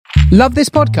Love this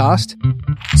podcast?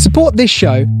 Support this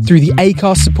show through the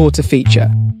Acast supporter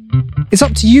feature. It's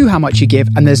up to you how much you give,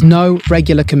 and there's no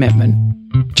regular commitment.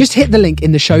 Just hit the link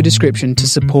in the show description to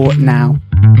support now.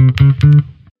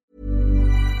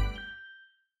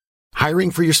 Hiring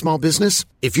for your small business?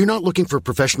 If you're not looking for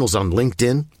professionals on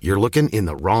LinkedIn, you're looking in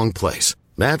the wrong place.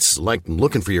 That's like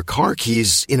looking for your car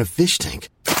keys in a fish tank.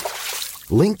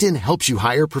 LinkedIn helps you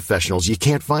hire professionals you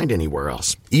can't find anywhere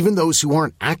else, even those who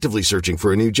aren't actively searching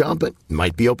for a new job but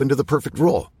might be open to the perfect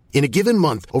role. In a given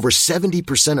month, over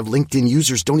 70% of LinkedIn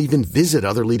users don't even visit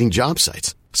other leading job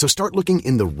sites. So start looking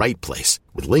in the right place.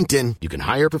 With LinkedIn, you can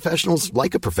hire professionals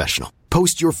like a professional.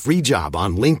 Post your free job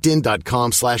on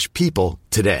linkedin.com/people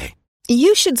today.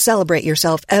 You should celebrate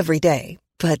yourself every day,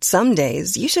 but some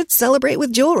days you should celebrate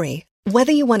with jewelry.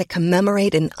 Whether you want to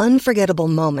commemorate an unforgettable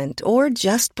moment or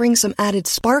just bring some added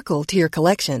sparkle to your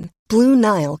collection, Blue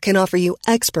Nile can offer you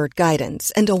expert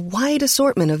guidance and a wide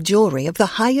assortment of jewelry of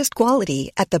the highest quality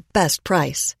at the best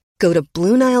price. Go to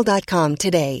BlueNile.com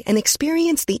today and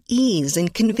experience the ease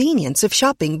and convenience of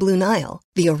shopping Blue Nile,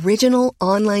 the original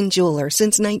online jeweler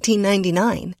since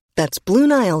 1999. That's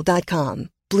BlueNile.com.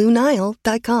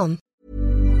 BlueNile.com.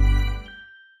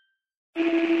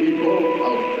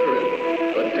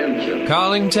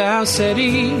 Calling Tau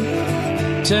City,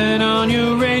 turn on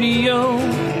your radio.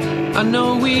 I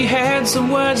know we had some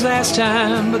words last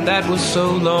time, but that was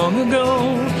so long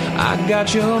ago. I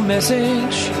got your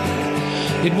message.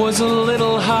 It was a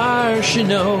little harsh, you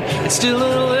know. It's still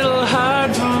a little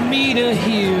hard for me to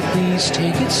hear. Please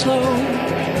take it slow.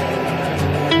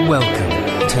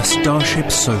 Welcome to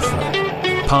Starship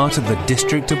Sofa, part of the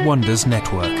District of Wonders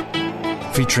network,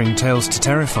 featuring tales to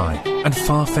terrify and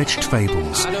far-fetched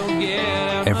fables.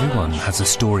 Everyone has a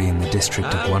story in the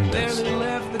District of Wonders.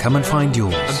 Come and find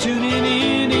yours. I'm tuning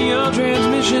in to your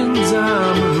transmissions.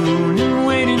 I'm mooning,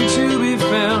 waiting to be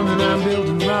found, and I'm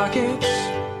building rockets.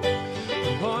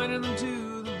 I'm pointing them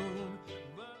to the moon.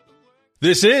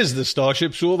 This is the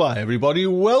Starship Sofa, everybody.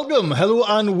 Welcome, hello,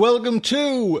 and welcome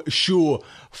to show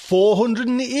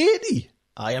 480.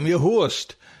 I am your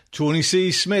host, Tony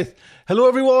C. Smith. Hello,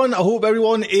 everyone. I hope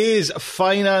everyone is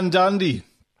fine and dandy.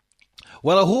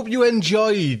 Well, I hope you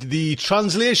enjoyed the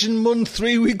Translation Month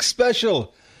 3-week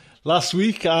special last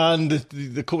week and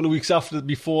the couple of weeks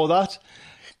before that.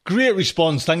 Great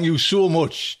response. Thank you so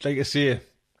much. Like I say,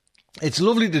 it's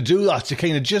lovely to do that, to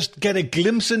kind of just get a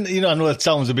glimpse into, I know that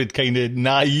sounds a bit kind of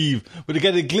naive, but to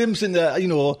get a glimpse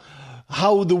into,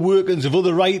 how the workings of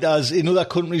other writers in other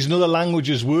countries and other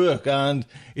languages work. And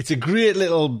it's a great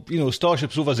little,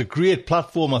 Starship Sofa is a great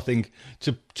platform, I think,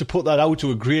 to put that out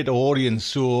to a greater audience.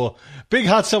 So big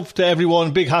hats off to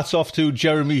everyone. Big hats off to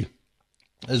Jeremy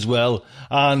as well,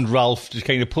 and Ralph, just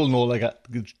kind of pulling all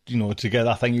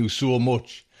together. Thank you so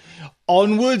much.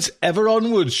 Onwards, ever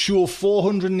onwards, show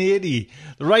 480.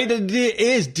 The writer today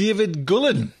is David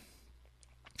Gullen.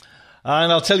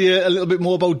 And I'll tell you a little bit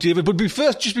more about David. But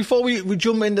just before we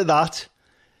jump into that,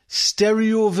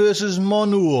 stereo versus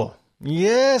mono.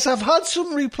 Yes, I've had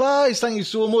some replies. Thank you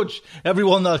so much,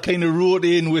 everyone that kind of wrote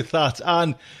in with that.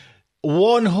 And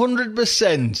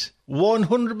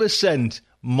 100%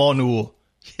 mono.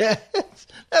 Yes,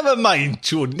 never mind,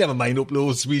 Tony. Never mind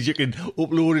upload speed. You can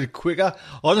upload it quicker.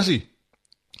 Honestly,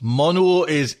 mono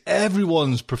is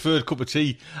everyone's preferred cup of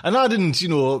tea. And I didn't,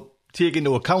 take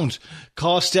into account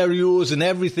car stereos and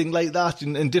everything like that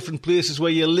in different places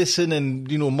where you listen, and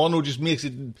mono just makes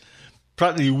it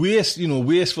practically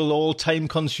wasteful, all time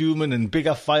consuming, and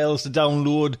bigger files to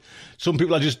download. Some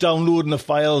people are just downloading the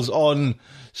files on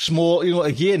small,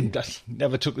 again, I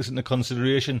never took this into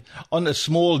consideration, on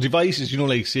small devices,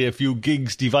 like say a few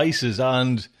gigs devices,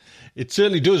 and it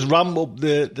certainly does ramp up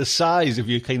the size if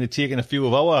you're kind of taking a few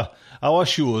of our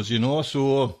shows,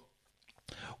 so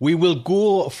we will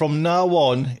go from now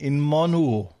on in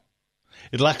mono.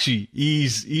 It'll actually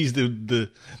ease the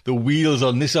wheels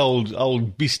on this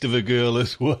old beast of a girl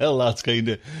as well. That's kind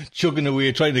of chugging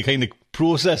away, trying to kind of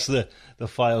process the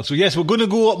file. So yes, we're going to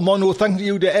go mono. Thank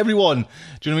you to everyone.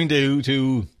 Do you know what I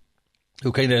mean?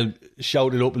 Who kind of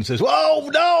shouted up and says, "Whoa,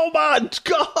 no, man!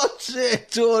 God's sake,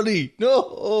 Tony,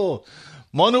 no,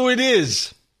 mono it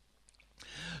is."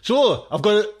 So, I've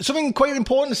got something quite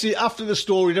important to say after the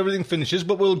story and everything finishes,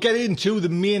 but we'll get into the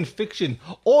main fiction.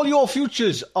 All Your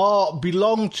Futures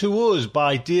Belong to Us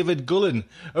by David Gullen.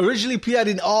 Originally appeared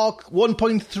in ARC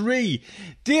 1.3.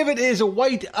 David is a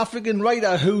white African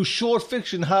writer whose short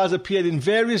fiction has appeared in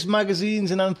various magazines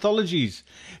and anthologies.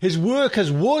 His work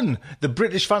has won the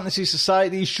British Fantasy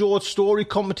Society Short Story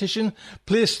Competition,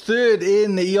 placed third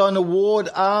in the Eon Award,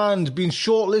 and been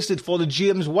shortlisted for the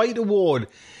James White Award.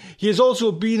 He has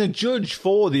also been a judge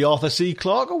for the Arthur C.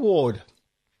 Clarke Award.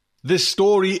 This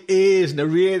story is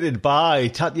narrated by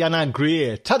Tatiana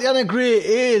Gray. Tatiana Gray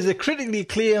is a critically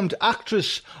acclaimed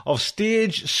actress of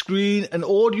stage, screen and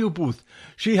audio booth.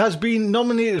 She has been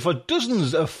nominated for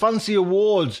dozens of fancy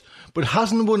awards, but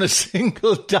hasn't won a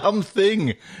single damn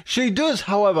thing. She does,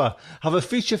 however, have a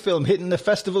feature film hitting the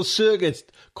festival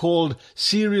circuit called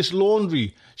Serious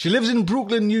Laundry. She lives in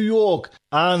Brooklyn, New York,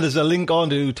 and there's a link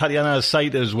onto Tatiana's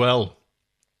site as well.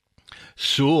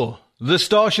 So, the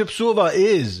Starship Sofa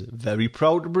is very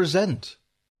proud to present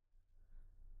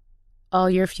All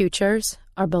Your Futures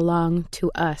Are Belong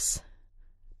to Us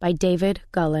by David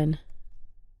Gullen.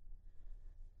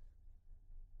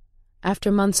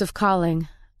 After months of calling,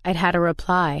 I'd had a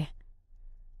reply.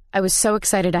 I was so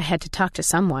excited I had to talk to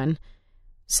someone,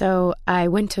 so I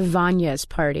went to Vanya's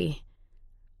party.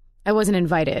 I wasn't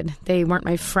invited. They weren't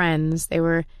my friends. They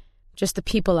were just the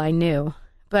people I knew,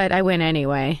 but I went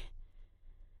anyway.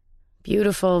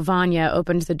 Beautiful Vanya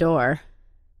opened the door.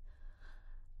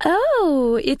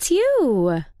 "Oh, it's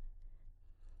you."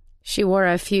 She wore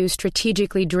a few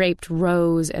strategically draped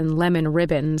rose and lemon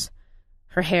ribbons,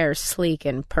 her hair sleek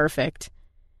and perfect.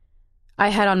 I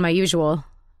had on my usual,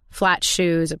 flat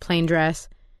shoes, a plain dress.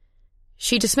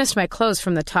 She dismissed my clothes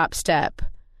from the top step.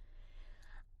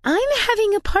 "I'm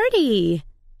having a party."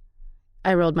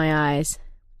 I rolled my eyes.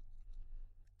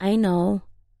 "I know."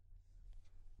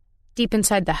 Deep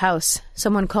inside the house,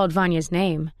 someone called Vanya's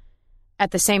name.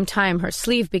 At the same time, her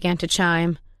sleeve began to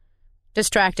chime.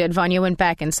 Distracted, Vanya went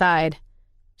back inside.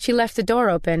 She left the door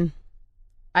open.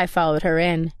 I followed her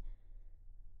in.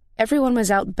 Everyone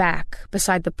was out back,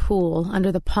 beside the pool,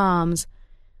 under the palms.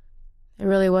 It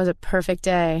really was a perfect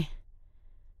day.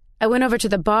 I went over to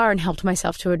the bar and helped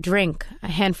myself to a drink, a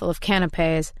handful of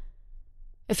canapes.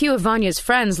 A few of Vanya's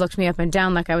friends looked me up and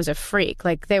down like I was a freak,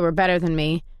 like they were better than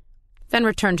me, then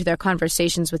returned to their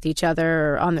conversations with each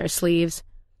other or on their sleeves.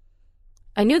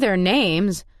 I knew their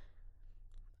names.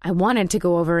 I wanted to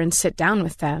go over and sit down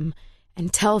with them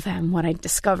and tell them what I'd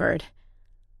discovered.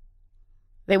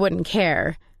 They wouldn't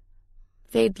care.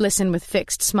 They'd listen with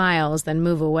fixed smiles, then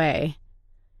move away.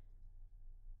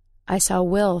 I saw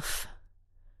Wilf.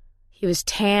 He was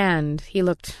tanned. He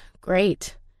looked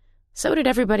great. So did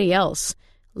everybody else.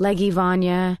 Leggy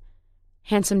Vanya,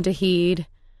 handsome Dahid,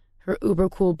 her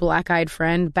uber-cool black-eyed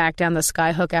friend back down the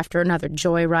skyhook after another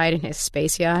joyride in his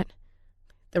space yacht,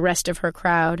 the rest of her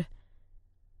crowd.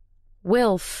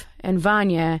 Wilf and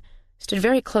Vanya stood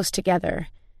very close together.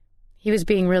 He was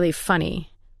being really funny.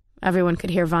 Everyone could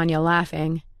hear Vanya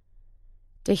laughing.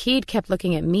 Dahid kept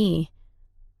looking at me,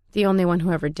 the only one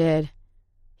who ever did.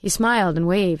 He smiled and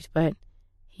waved, but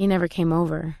he never came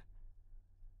over.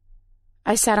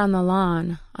 I sat on the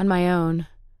lawn, on my own.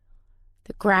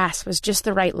 The grass was just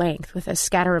the right length, with a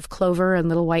scatter of clover and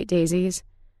little white daisies.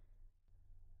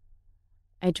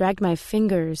 I dragged my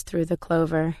fingers through the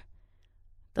clover.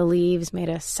 The leaves made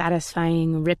a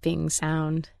satisfying, ripping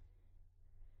sound.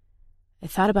 I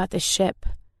thought about the ship,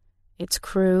 its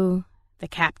crew, the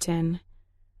captain,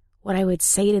 what I would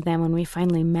say to them when we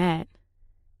finally met.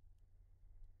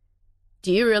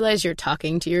 "Do you realize you're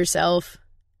talking to yourself?"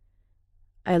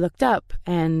 I looked up,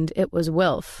 and it was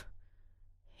Wilf.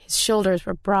 His shoulders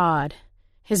were broad,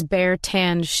 his bare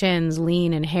tanned shins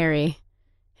lean and hairy,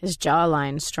 his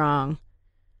jawline strong.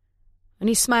 When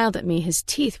he smiled at me, his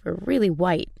teeth were really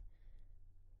white.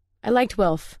 I liked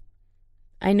Wilf.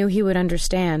 I knew he would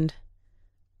understand.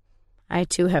 I,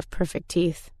 too, have perfect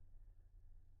teeth.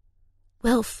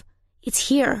 "Wilf, it's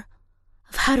here.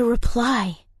 I've had a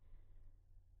reply."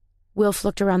 Wilf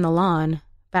looked around the lawn,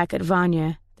 back at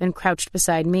Vanya, then crouched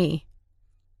beside me.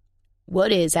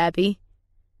 "What is, Abby?"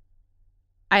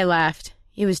 I laughed.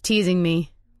 He was teasing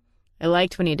me. I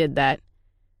liked when he did that.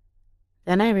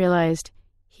 Then I realized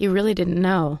he really didn't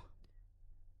know.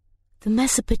 "The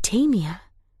Mesopotamia,"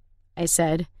 I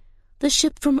said. "The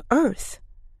ship from Earth."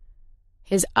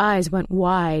 His eyes went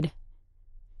wide.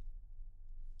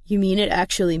 "You mean it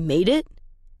actually made it?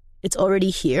 It's already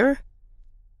here?"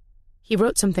 He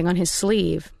wrote something on his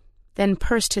sleeve, then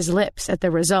pursed his lips at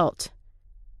the result.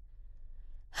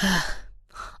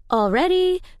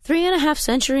 "Already, 3.5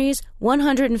 centuries,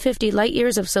 150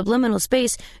 light-years of subliminal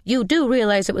space. You do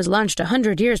realize it was launched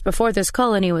 100 years before this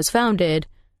colony was founded."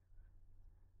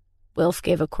 Wilf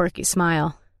gave a quirky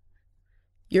smile.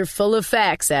 "You're full of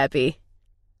facts, Abby."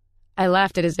 I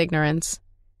laughed at his ignorance.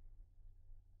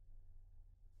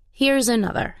 "Here's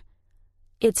another.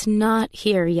 It's not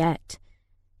here yet.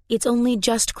 It's only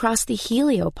just crossed the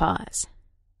heliopause."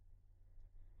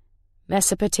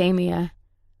 Mesopotamia,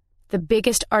 the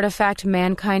biggest artifact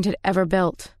mankind had ever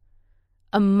built.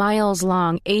 A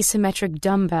miles-long, asymmetric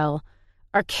dumbbell.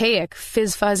 Archaic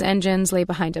fizz-fuzz engines lay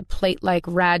behind a plate-like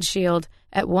rad shield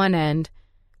at one end.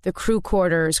 The crew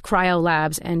quarters,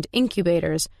 cryolabs, and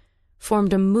incubators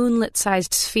formed a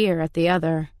moonlit-sized sphere at the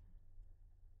other.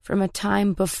 From a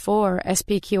time before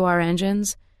SPQR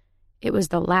engines, it was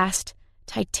the last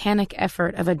titanic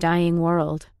effort of a dying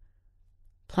world.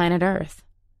 Planet Earth.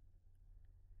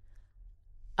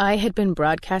 I had been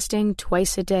broadcasting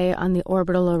twice a day on the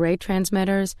orbital array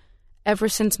transmitters ever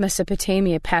since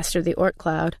Mesopotamia passed through the Oort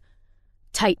cloud.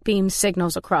 Tight beam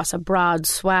signals across a broad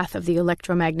swath of the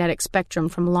electromagnetic spectrum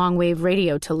from long-wave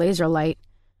radio to laser light.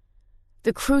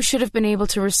 The crew should have been able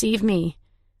to receive me.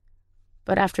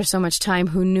 But after so much time,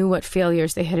 who knew what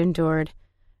failures they had endured,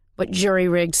 what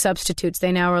jury-rigged substitutes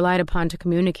they now relied upon to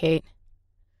communicate.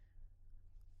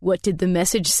 "What did the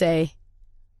message say?"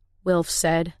 Wilf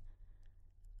said.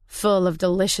 Full of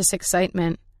delicious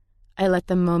excitement, I let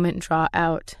the moment draw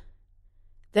out.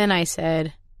 Then I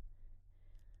said,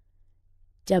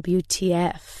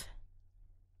 "WTF."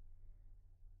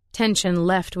 Tension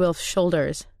left Wilf's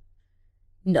shoulders.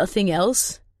 "Nothing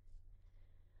else?"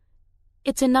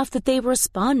 "It's enough that they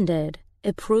responded.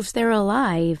 It proves they're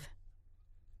alive."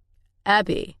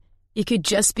 "Abby, it could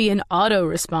just be an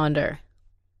autoresponder."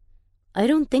 "I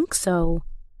don't think so."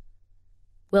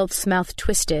 Wilf's mouth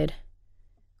twisted.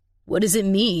 "What does it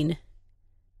mean?"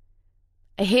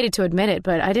 I hated to admit it,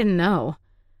 but I didn't know.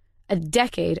 A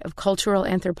decade of cultural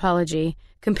anthropology,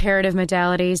 comparative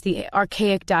modalities, the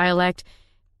archaic dialect.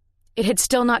 It had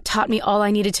still not taught me all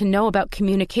I needed to know about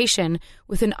communication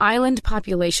with an island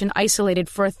population isolated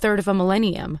for a third of a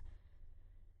millennium.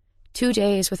 2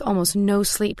 days with almost no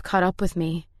sleep caught up with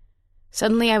me.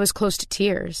 Suddenly I was close to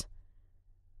tears.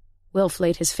 Wilf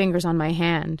laid his fingers on my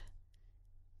hand.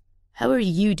 "How are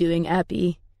you doing,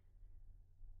 Appy?"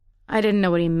 I didn't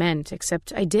know what he meant,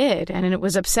 except I did, and it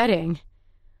was upsetting.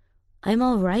 "I'm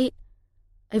all right.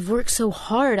 I've worked so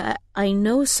hard. I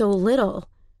know so little."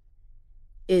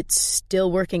 "It's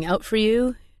still working out for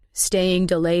you? Staying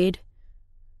delayed?"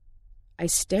 I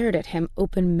stared at him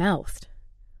open-mouthed.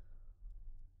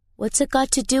 "What's it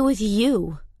got to do with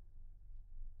you?"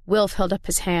 Wilf held up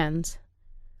his hands.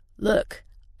 "Look,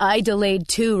 I delayed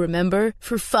too, remember?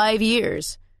 For 5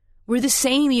 years. We're the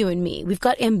same, you and me. We've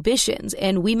got ambitions,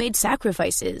 and we made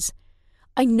sacrifices.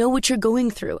 I know what you're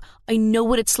going through. I know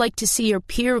what it's like to see your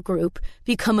peer group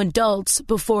become adults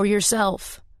before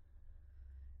yourself.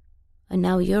 And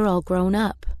now you're all grown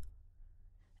up."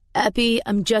 "Appy,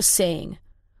 I'm just saying.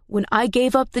 When I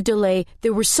gave up the delay,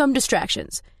 there were some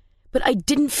distractions, but I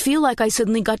didn't feel like I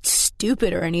suddenly got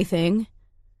stupid or anything."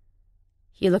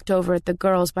 He looked over at the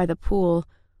girls by the pool,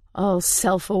 all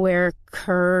self-aware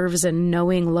curves and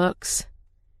knowing looks.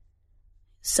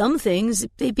 "Some things,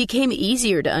 they became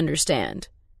easier to understand."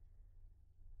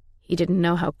 He didn't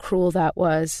know how cruel that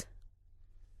was.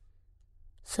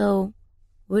 "So,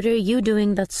 what are you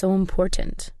doing that's so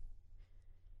important?"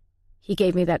 He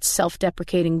gave me that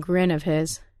self-deprecating grin of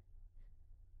his.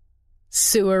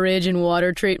 "Sewerage and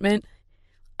water treatment.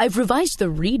 I've revised the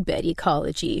reed bed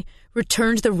ecology,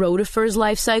 returned the rotifers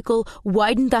life cycle,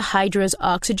 widened the hydra's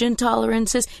oxygen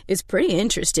tolerances. It's pretty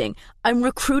interesting. I'm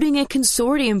recruiting a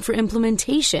consortium for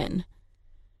implementation."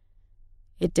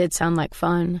 It did sound like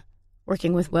fun,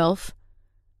 working with Wilf.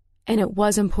 And it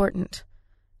was important.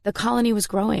 The colony was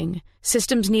growing.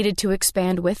 Systems needed to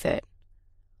expand with it.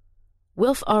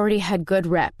 Wilf already had good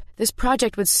rep. This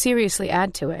project would seriously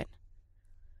add to it.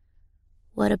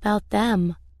 "What about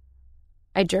them?"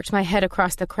 I jerked my head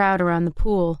across the crowd around the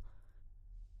pool.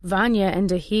 Vanya and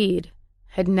Dahid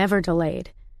had never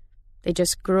delayed. They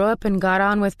just grew up and got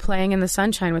on with playing in the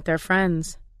sunshine with their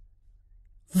friends.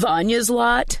 "Vanya's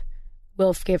lot?"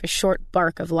 Wilf gave a short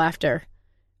bark of laughter.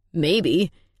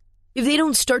 "Maybe. If they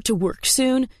don't start to work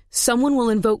soon, someone will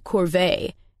invoke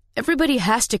Corvée. Everybody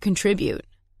has to contribute."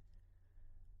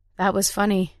 That was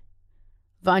funny.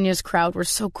 Vanya's crowd were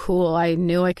so cool, I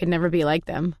knew I could never be like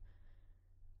them.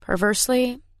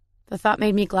 Perversely, the thought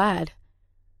made me glad.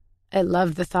 I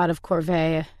loved the thought of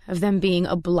Corvée, of them being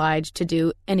obliged to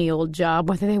do any old job,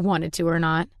 whether they wanted to or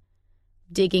not.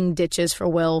 Digging ditches for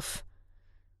Wilf.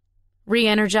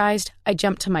 Re-energized, I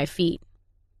jumped to my feet.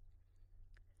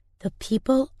 "The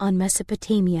people on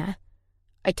Mesopotamia."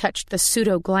 I touched the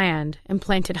pseudo-gland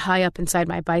implanted high up inside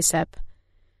my bicep.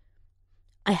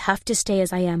 "I have to stay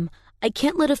as I am. I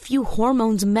can't let a few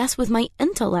hormones mess with my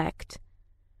intellect."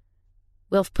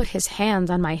 Wilf put his hands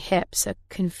on my hips, a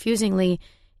confusingly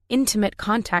intimate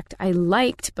contact I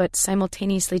liked but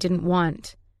simultaneously didn't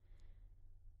want.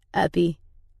 "Appy,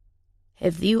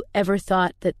 have you ever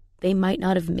thought that they might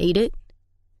not have made it?"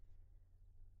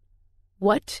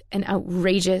 What an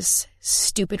outrageous,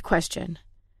 stupid question.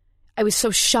 I was so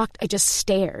shocked I just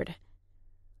stared.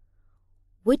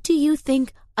 What do you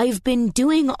think I've been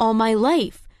doing all my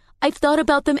life? I've thought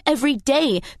about them every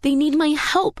day. They need my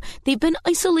help. They've been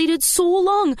isolated so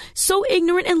long, so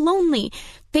ignorant and lonely.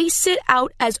 They sit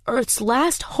out as Earth's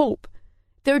last hope.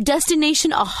 Their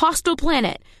destination a hostile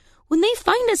planet. When they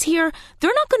find us here, they're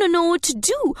not going to know what to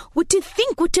do, what to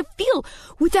think, what to feel.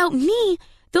 Without me,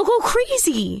 they'll go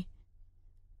crazy.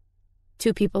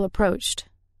 2 people approached,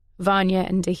 Vanya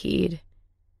and Dahid.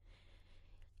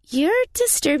 You're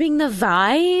disturbing the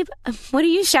vibe. What are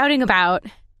you shouting about?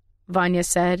 Vanya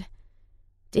said.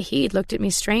 Dahid looked at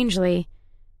me strangely.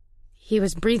 He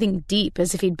was breathing deep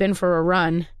as if he'd been for a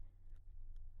run.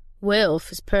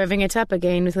 Wilf is perving it up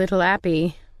again with little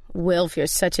Appy. Wilf, you're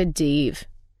such a div.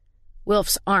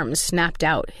 Wilf's arms snapped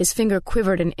out. His finger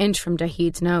quivered an inch from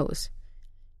Dahid's nose.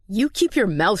 You keep your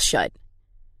mouth shut.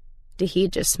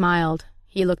 Dahid just smiled.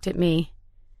 He looked at me.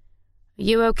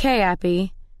 You okay,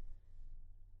 Appy?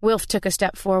 Wilf took a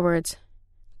step forwards.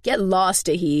 Get lost,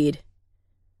 Dahid.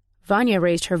 Vanya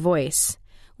raised her voice.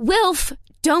 Wilf,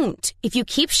 don't! If you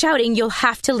keep shouting, you'll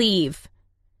have to leave.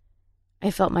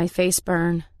 I felt my face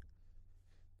burn.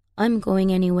 I'm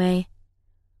going anyway.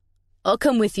 I'll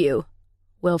come with you,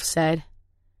 Wilf said.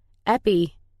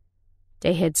 Epi,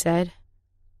 Dahid said.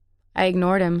 I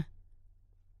ignored him.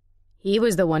 He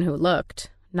was the one who looked,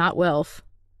 not Wilf.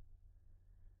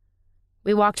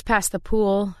 We walked past the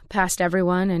pool, past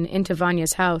everyone, and into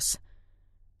Vanya's house.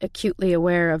 Acutely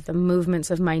aware of the movements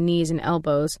of my knees and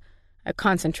elbows, I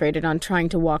concentrated on trying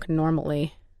to walk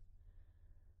normally.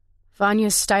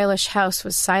 Vanya's stylish house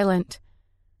was silent.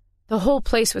 The whole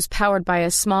place was powered by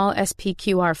a small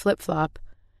SPQR flip-flop.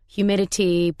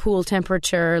 Humidity, pool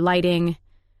temperature, lighting.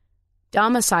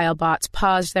 Domicile bots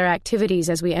paused their activities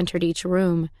as we entered each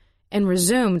room, and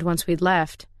resumed once we'd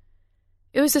left.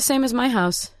 It was the same as my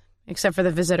house, except for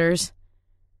the visitors.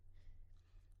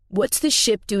 What's the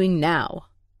ship doing now?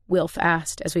 Wilf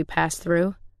asked as we passed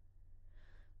through.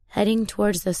 Heading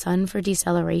towards the sun for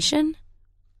deceleration?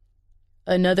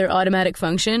 Another automatic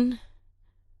function?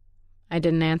 I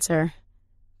didn't answer.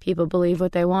 People believe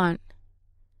what they want.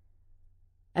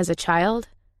 As a child,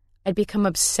 I'd become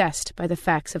obsessed by the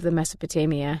facts of the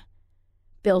Mesopotamia.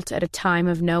 Built at a time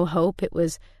of no hope, it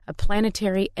was a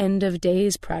planetary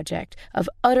end-of-days project of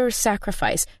utter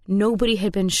sacrifice nobody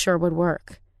had been sure would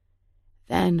work.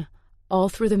 Then, all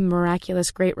through the miraculous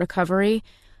Great Recovery,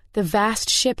 the vast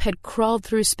ship had crawled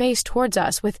through space towards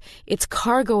us with its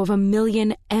cargo of 1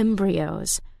 million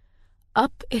embryos.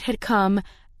 Up it had come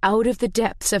out of the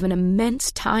depths of an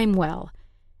immense time well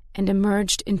and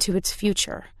emerged into its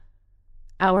future,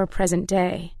 our present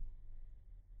day.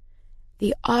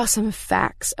 The awesome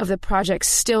facts of the project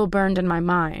still burned in my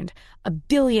mind. 1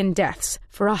 billion deaths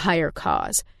for a higher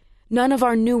cause. None of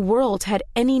our new worlds had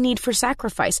any need for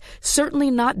sacrifice, certainly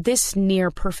not this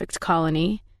near-perfect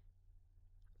colony.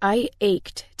 I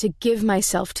ached to give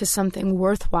myself to something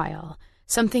worthwhile,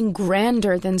 something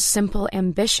grander than simple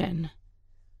ambition.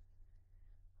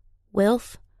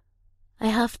 Wilf, I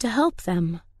have to help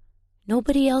them.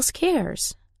 Nobody else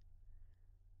cares.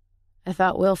 I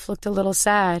thought Wilf looked a little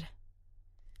sad.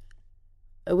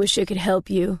 I wish I could help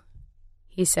you,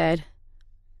 he said.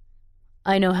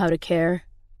 I know how to care.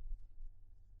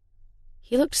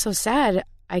 He looked so sad,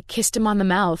 I kissed him on the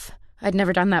mouth. I'd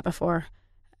never done that before.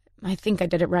 I think I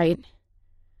did it right.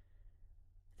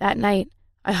 That night,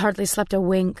 I hardly slept a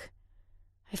wink.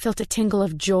 I felt a tingle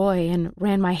of joy and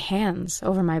ran my hands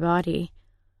over my body.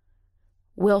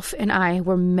 Wilf and I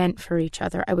were meant for each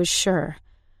other, I was sure.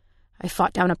 I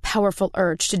fought down a powerful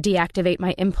urge to deactivate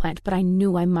my implant, but I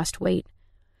knew I must wait.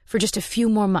 For just a few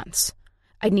more months,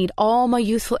 I'd need all my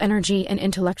youthful energy and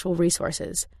intellectual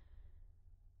resources.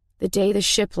 The day the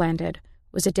ship landed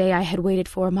was a day I had waited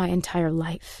for my entire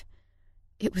life.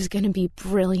 It was going to be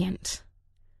brilliant.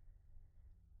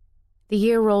 The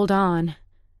year rolled on.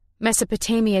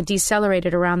 Mesopotamia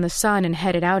decelerated around the sun and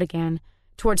headed out again,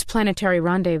 towards planetary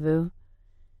rendezvous.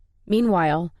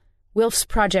 Meanwhile, Wilf's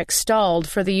project stalled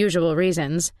for the usual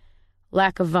reasons: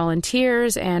 lack of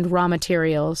volunteers and raw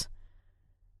materials.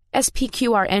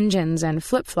 SPQR engines and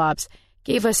flip-flops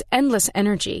gave us endless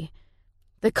energy.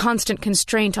 The constant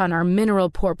constraint on our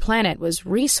mineral-poor planet was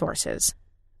resources.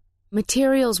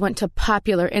 Materials went to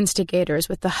popular instigators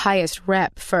with the highest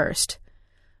rep first.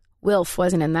 Wilf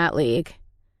wasn't in that league.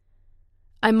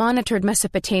 I monitored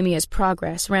Mesopotamia's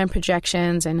progress, ran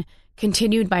projections, and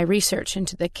continued my research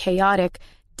into the chaotic,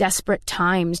 desperate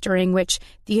times during which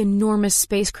the enormous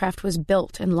spacecraft was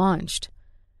built and launched.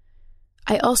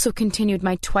 I also continued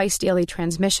my twice-daily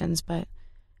transmissions, but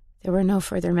There were no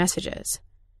further messages.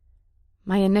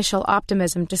 My initial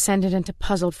optimism descended into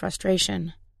puzzled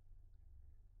frustration.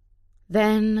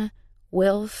 Then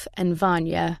Wilf and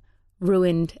Vanya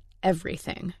ruined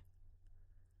everything.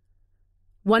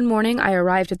 One morning I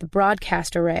arrived at the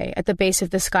broadcast array at the base of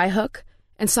the skyhook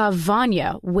and saw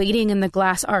Vanya waiting in the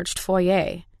glass-arched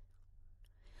foyer.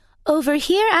 "Over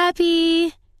here,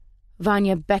 Appy!"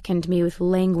 Vanya beckoned me with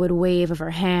languid wave of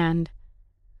her hand.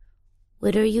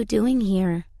 "What are you doing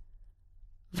here?"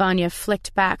 Vanya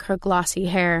flicked back her glossy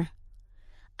hair.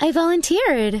 "I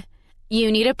volunteered.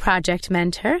 You need a project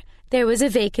mentor. There was a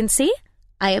vacancy.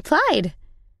 I applied."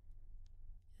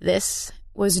 This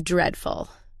was dreadful.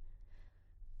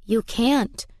 "You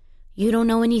can't. You don't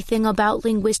know anything about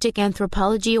linguistic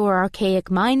anthropology or archaic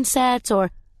mindsets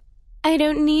or—" "I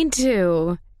don't need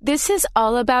to. This is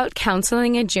all about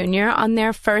counseling a junior on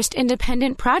their first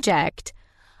independent project.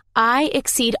 I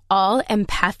exceed all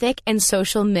empathic and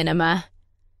social minima."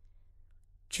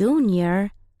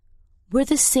 "Junior? We're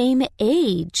the same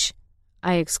age,"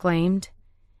 I exclaimed.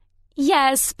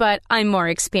 "Yes, but I'm more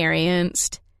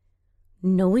experienced."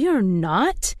 "No, you're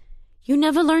not. You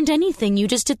never learned anything. You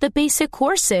just did the basic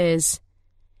courses."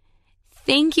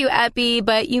 "Thank you, Appy,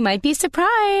 but you might be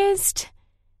surprised."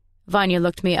 Vanya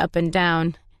looked me up and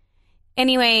down.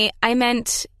 "Anyway, I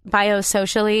meant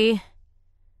biosocially."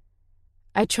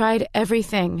 I tried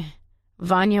everything.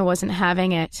 Vanya wasn't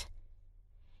having it.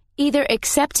 "Either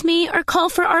accept me or call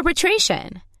for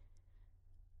arbitration."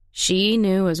 She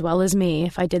knew as well as me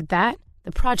if I did that,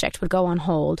 the project would go on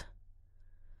hold.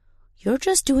 "You're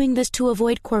just doing this to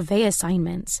avoid corvée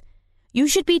assignments. You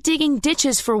should be digging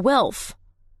ditches for Wilf."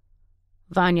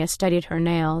 Vanya studied her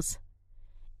nails.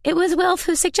 "It was Wilf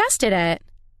who suggested it."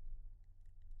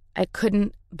 I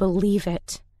couldn't believe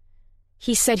it.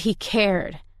 He said he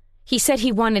cared. He said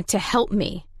he wanted to help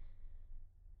me.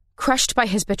 Crushed by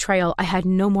his betrayal, I had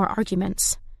no more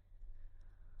arguments.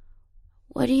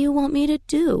 "What do you want me to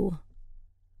do?"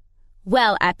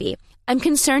 "Well, Appy, I'm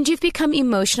concerned you've become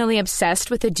emotionally obsessed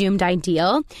with a doomed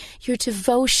ideal. Your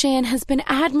devotion has been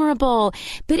admirable,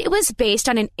 but it was based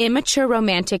on an immature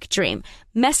romantic dream.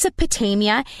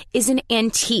 Mesopotamia is an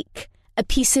antique, a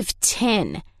piece of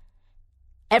tin.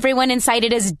 Everyone inside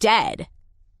it is dead."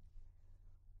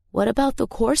 "What about the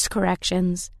course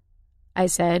corrections?" I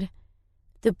said.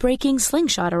 "The breaking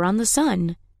slingshot around the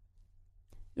sun."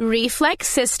 "Reflex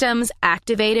systems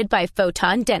activated by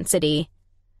photon density."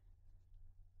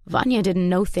 Vanya didn't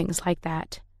know things like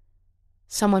that.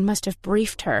 Someone must have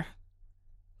briefed her.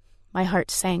 My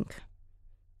heart sank.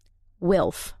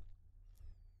 Wilf.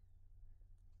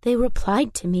 They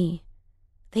replied to me.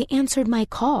 They answered my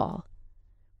call.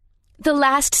 The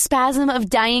last spasm of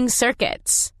dying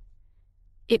circuits.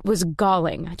 It was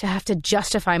galling to have to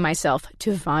justify myself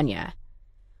to Vanya.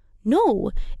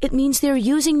 "No, it means they're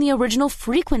using the original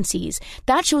frequencies.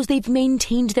 That shows they've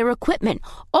maintained their equipment.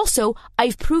 Also,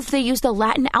 I've proved they use the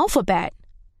Latin alphabet."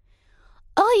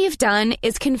 "All you've done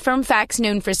is confirm facts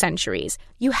known for centuries.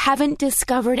 You haven't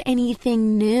discovered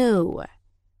anything new."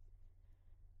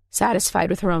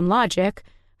 Satisfied with her own logic,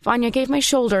 Vanya gave my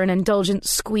shoulder an indulgent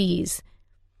squeeze.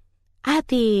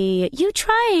 "Appy, you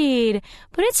tried,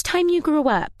 but it's time you grew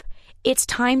up. It's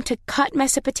time to cut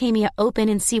Mesopotamia open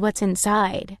and see what's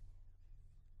inside."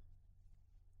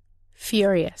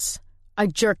 Furious, I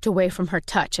jerked away from her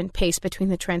touch and paced between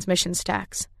the transmission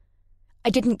stacks. I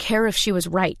didn't care if she was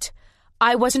right.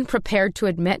 I wasn't prepared to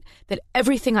admit that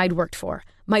everything I'd worked for,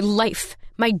 my life,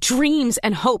 my dreams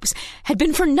and hopes, had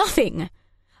been for nothing.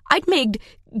 I'd made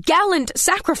gallant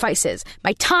sacrifices,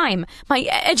 my time, my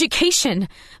education,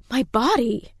 my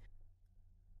body.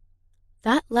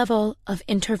 That level of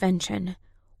intervention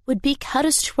would be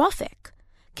catastrophic.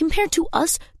 Compared to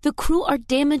us, the crew are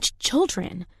damaged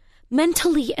children,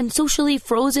 mentally and socially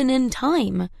frozen in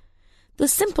time. The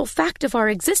simple fact of our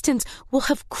existence will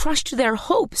have crushed their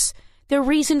hopes, their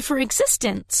reason for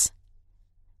existence.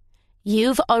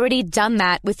 "You've already done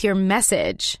that with your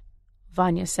message,"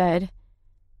 Vanya said.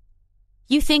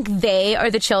 "You think they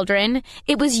are the children?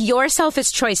 It was your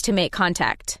selfish choice to make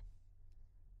contact."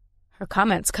 Her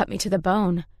comments cut me to the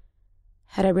bone.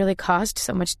 Had I really caused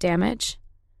so much damage?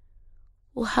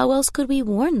 Well, how else could we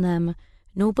warn them?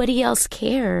 Nobody else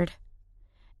cared.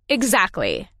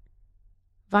 Exactly.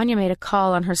 Vanya made a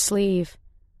call on her sleeve.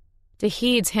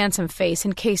 Dahid's handsome face,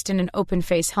 encased in an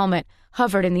open-face helmet,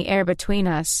 hovered in the air between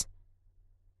us.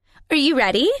 "Are you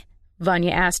ready?"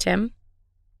 Vanya asked him.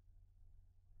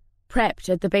 Prepped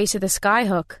at the base of the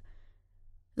skyhook.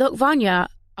 "Look, Vanya,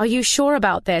 are you sure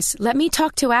about this? Let me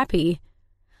talk to Appy."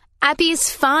 "Appy's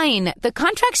fine. The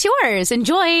contract's yours.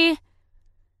 Enjoy."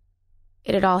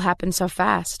 It had all happened so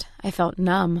fast, I felt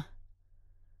numb.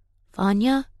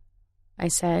 "Vanya?" I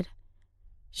said.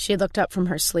 She looked up from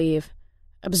her sleeve,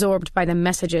 absorbed by the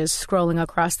messages scrolling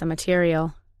across the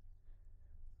material.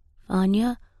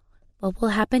 "Vanya, what will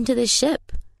happen to the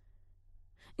ship?"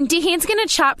 "Dahan's gonna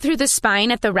chop through the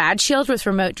spine at the rad shield with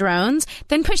remote drones,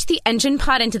 then push the engine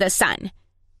pod into the sun."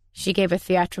 She gave a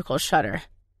theatrical shudder.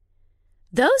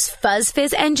 "Those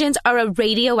fuzz-fizz engines are a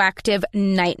radioactive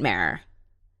nightmare."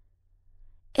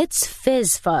 "It's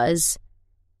fizz-fuzz.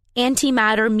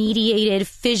 Antimatter-mediated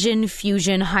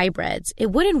fission-fusion hybrids.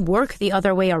 It wouldn't work the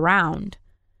other way around."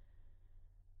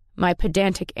 My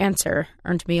pedantic answer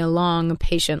earned me a long,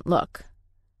 patient look.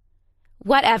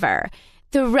 "Whatever.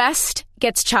 The rest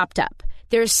gets chopped up.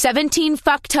 There's 17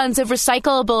 fuck tons of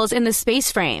recyclables in the space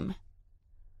frame."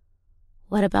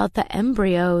 "What about the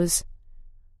embryos?"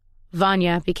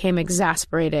 Vanya became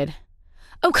exasperated.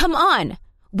 "Oh, come on!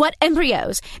 What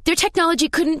embryos? Their technology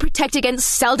couldn't protect against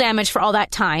cell damage for all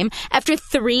that time. After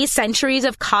 3 centuries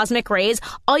of cosmic rays,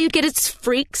 all you get is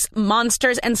freaks,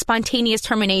 monsters, and spontaneous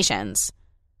terminations."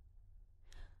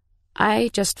 I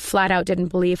just flat out didn't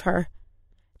believe her.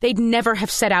 They'd never have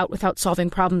set out without solving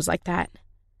problems like that.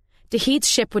 Dahid's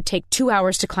ship would take 2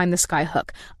 hours to climb the skyhook,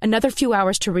 another few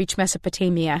hours to reach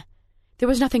Mesopotamia. There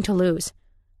was nothing to lose.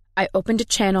 I opened a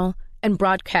channel and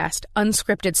broadcast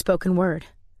unscripted spoken word.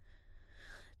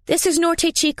 "This is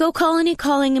Norte Chico Colony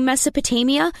calling in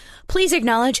Mesopotamia. Please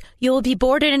acknowledge you will be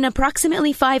boarded in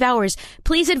approximately 5 hours.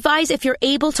 Please advise if you're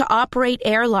able to operate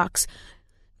airlocks.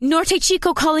 Norte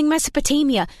Chico calling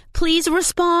Mesopotamia. Please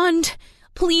respond.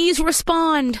 Please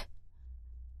respond."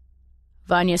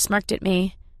 Vanya smirked at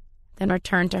me, then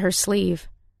returned to her sleeve.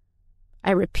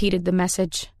 I repeated the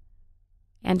message.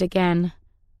 And again.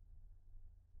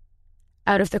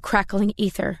 Out of the crackling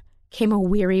ether came a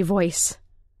weary voice.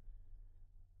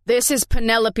 "This is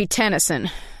Penelope Tennyson,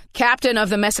 captain of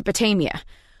the Mesopotamia.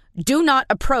 Do not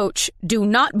approach, do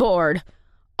not board.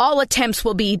 All attempts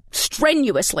will be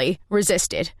strenuously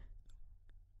resisted."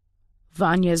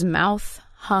 Vanya's mouth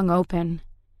hung open.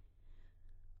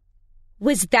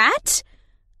 "Was that?"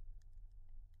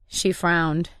 She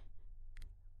frowned.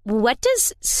 "What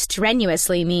does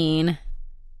strenuously mean?"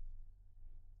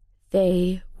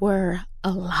 They were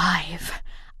alive.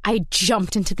 I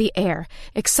jumped into the air,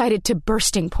 excited to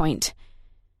bursting point.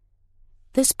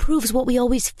 "This proves what we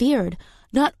always feared.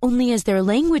 Not only is their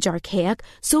language archaic,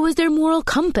 so is their moral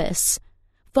compass.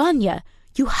 Vanya,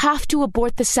 you have to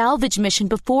abort the salvage mission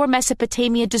before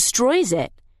Mesopotamia destroys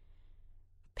it."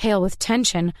 Pale with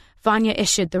tension, Vanya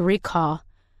issued the recall.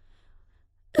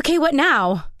 "Okay, what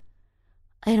now?"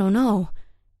 "I don't know.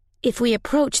 If we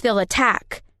approach, they'll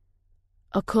attack."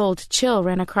 A cold chill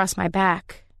ran across my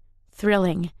back.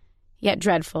 Thrilling, yet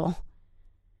dreadful.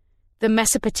 The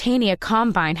Mesopotamia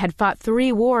Combine had fought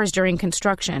 3 wars during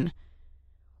construction.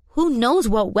 Who knows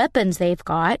what weapons they've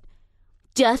got?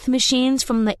 Death machines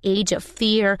from the age of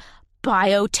fear,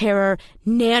 bioterror,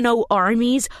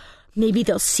 nano-armies. Maybe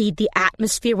they'll seed the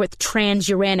atmosphere with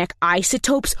transuranic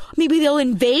isotopes. Maybe they'll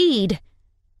invade.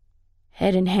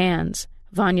 Head in hands,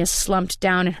 Vanya slumped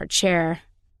down in her chair.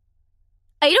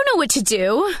 "I don't know what to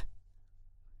do."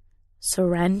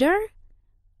 "Surrender?"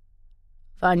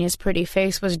 Vanya's pretty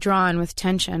face was drawn with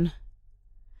tension.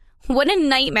 "What a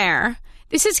nightmare.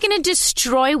 This is going to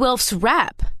destroy Wilf's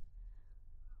rep."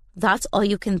 "That's all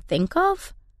you can think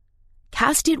of?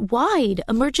 Cast it wide.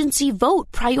 Emergency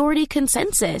vote. Priority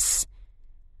consensus."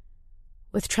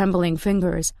 With trembling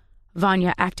fingers,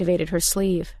 Vanya activated her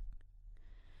sleeve.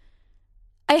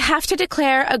 "I have to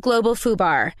declare a global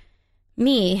FUBAR.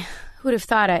 Me, who'd have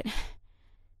thought it?"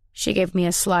 She gave me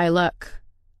a sly look.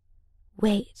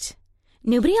 "Wait.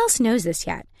 Nobody else knows this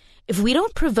yet. If we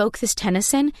don't provoke this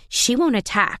Tennyson, she won't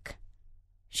attack."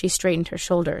 She straightened her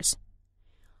shoulders.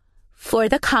 "For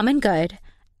the common good,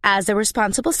 as a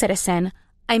responsible citizen,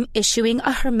 I'm issuing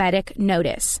a hermetic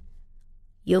notice."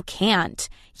 "You can't."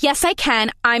 "Yes, I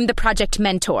can. I'm the project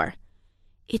mentor."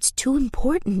 "It's too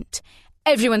important."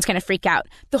 "Everyone's going to freak out.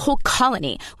 The whole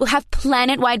colony will have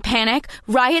planet-wide panic,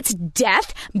 riots,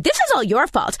 death. This is all your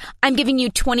fault. I'm giving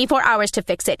you 24 hours to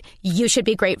fix it. You should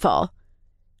be grateful."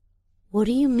 "What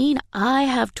do you mean I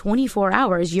have 24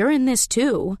 hours? You're in this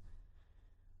too."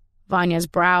 Vanya's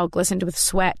brow glistened with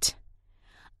sweat.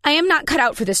 "I am not cut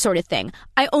out for this sort of thing.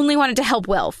 I only wanted to help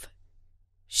Wilf."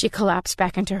 She collapsed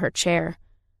back into her chair.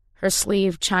 Her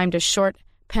sleeve chimed a short,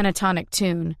 pentatonic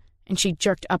tune, and she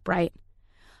jerked upright.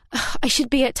 "I should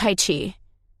be at Tai Chi."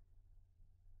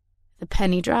 The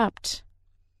penny dropped.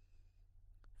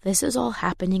 "This is all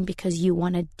happening because you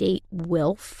want to date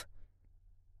Wilf?"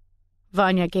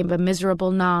 Vanya gave a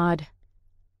miserable nod.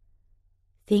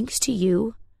 "Thanks to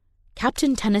you,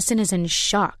 Captain Tennyson is in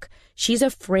shock. She's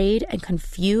afraid and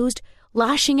confused,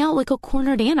 lashing out like a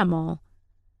cornered animal.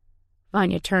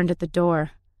 Vanya turned at the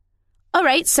door. All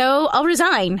right, so I'll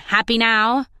resign. Happy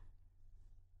now?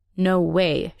 No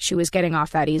way she was getting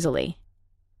off that easily.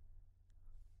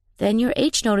 Then your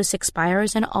H notice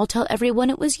expires and I'll tell everyone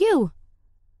it was you.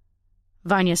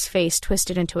 Vanya's face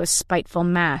twisted into a spiteful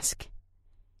mask.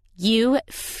 You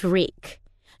freak.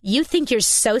 You think you're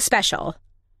so special.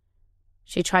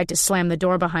 She tried to slam the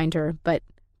door behind her, but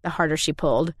the harder she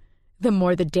pulled, the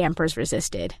more the dampers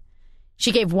resisted.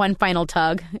 She gave one final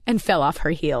tug and fell off her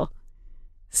heel.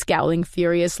 Scowling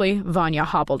furiously, Vanya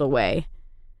hobbled away.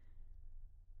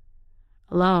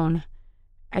 Alone,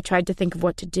 I tried to think of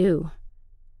what to do.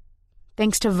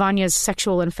 Thanks to Vanya's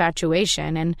sexual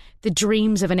infatuation and the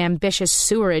dreams of an ambitious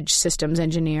sewerage systems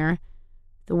engineer,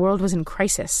 the world was in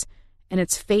crisis, and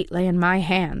its fate lay in my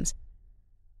hands.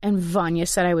 And Vanya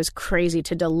said I was crazy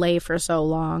to delay for so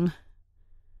long.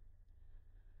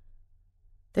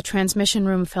 The transmission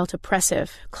room felt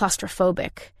oppressive,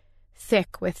 claustrophobic,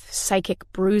 thick with psychic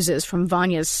bruises from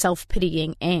Vanya's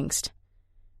self-pitying angst.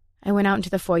 I went out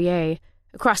into the foyer,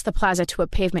 across the plaza to a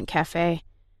pavement cafe.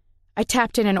 I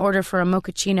tapped in an order for a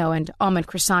mochaccino and almond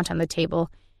croissant on the table,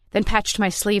 then patched my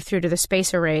sleeve through to the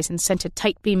space arrays and sent a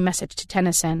tight beam message to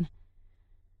Tennyson.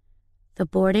 The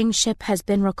boarding ship has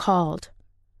been recalled.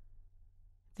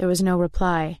 There was no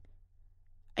reply.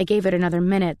 I gave it another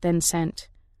minute, then sent,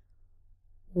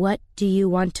 What do you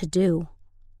want to do?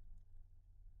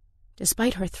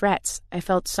 Despite her threats, I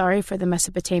felt sorry for the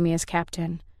Mesopotamia's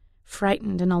captain,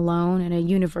 frightened and alone in a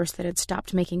universe that had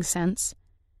stopped making sense.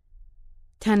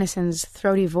 Tennyson's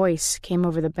throaty voice came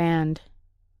over the band.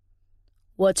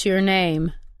 What's your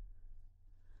name?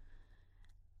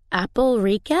 Apple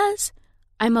Riquez?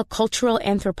 I'm a cultural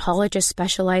anthropologist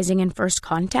specializing in first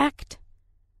contact.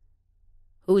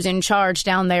 Who's in charge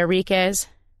down there, Riquez?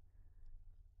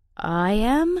 I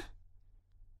am?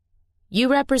 You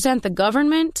represent the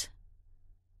government?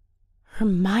 Her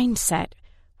mindset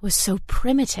was so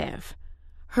primitive.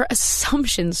 Her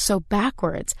assumptions so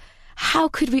backwards. How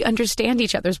could we understand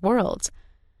each other's worlds?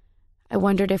 I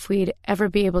wondered if we'd ever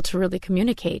be able to really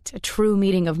communicate, a true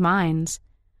meeting of minds.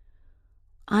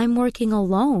 I'm working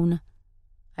alone,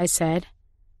 I said.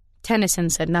 Tennyson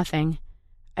said nothing.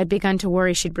 I'd begun to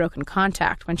worry she'd broken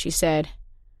contact when she said,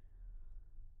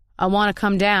 I want to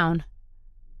come down.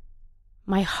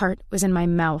 My heart was in my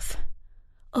mouth.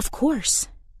 Of course.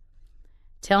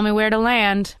 Tell me where to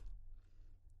land.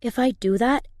 If I do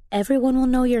that, everyone will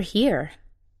know you're here.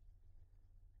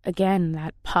 Again,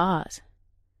 that pause.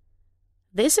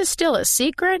 This is still a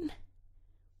secret?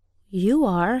 You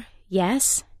are,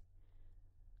 yes.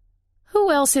 Who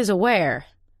else is aware?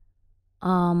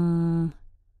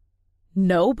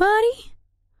 Nobody?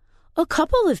 A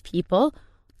couple of people.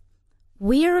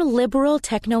 We're liberal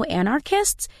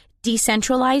techno-anarchists,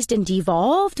 decentralized and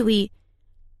devolved.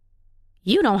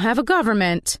 You don't have a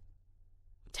government.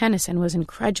 Tennyson was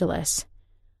incredulous.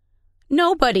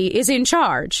 Nobody is in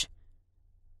charge.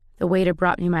 The waiter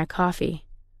brought me my coffee.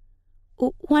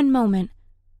 One moment,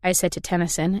 I said to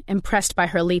Tennyson, impressed by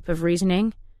her leap of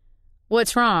reasoning.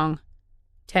 What's wrong?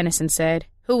 Tennyson said.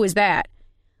 Who was that?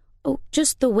 Oh,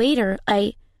 just the waiter.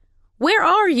 Where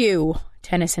are you?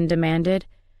 Tennyson demanded.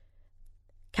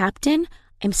 Captain,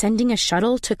 I'm sending a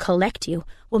shuttle to collect you.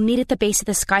 We'll meet at the base of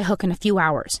the skyhook in a few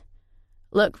hours.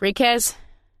 Look, Riquez,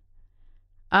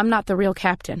 I'm not the real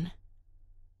captain.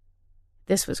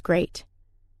 This was great.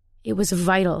 It was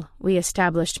vital we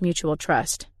established mutual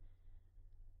trust.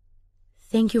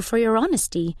 Thank you for your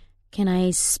honesty. Can I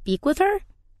speak with her?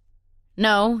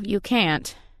 No, you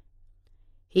can't.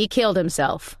 He killed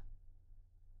himself.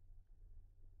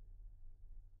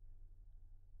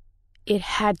 It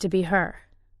had to be her.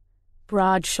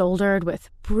 Broad-shouldered with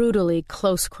brutally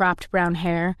close-cropped brown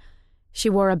hair, she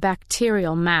wore a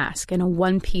bacterial mask and a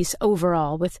one-piece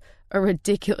overall with a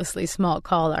ridiculously small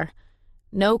collar.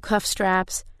 No cuff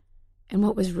straps, and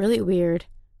what was really weird,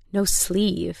 no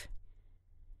sleeve.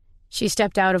 She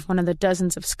stepped out of one of the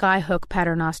dozens of skyhook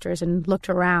paternosters and looked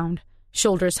around,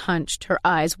 shoulders hunched, her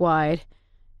eyes wide,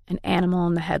 an animal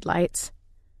in the headlights.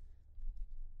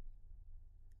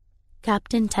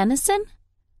 Captain Tennyson?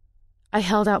 I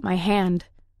held out my hand.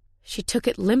 She took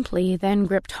it limply, then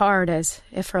gripped hard as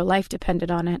if her life depended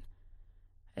on it.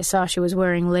 I saw she was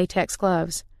wearing latex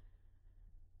gloves.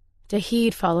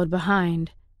 Dahid followed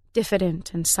behind,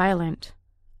 diffident and silent.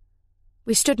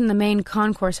 We stood in the main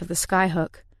concourse of the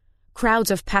skyhook. Crowds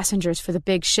of passengers for the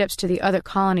big ships to the other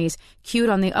colonies queued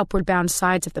on the upward-bound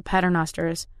sides of the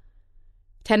paternosters.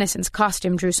 Tennyson's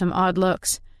costume drew some odd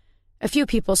looks, A few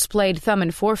people splayed thumb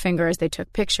and forefinger as they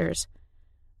took pictures.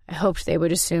 I hoped they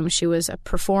would assume she was a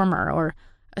performer or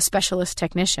a specialist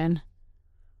technician.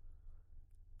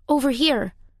 Over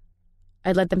here.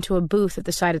 I led them to a booth at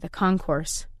the side of the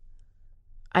concourse.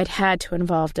 I'd had to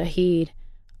involve Dahid.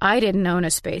 I didn't own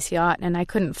a space yacht, and I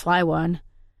couldn't fly one.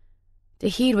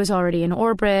 Dahid was already in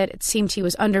orbit. It seemed he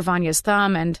was under Vanya's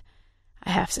thumb, and,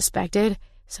 I half suspected,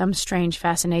 some strange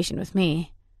fascination with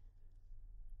me.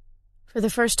 For the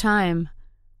first time,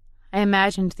 I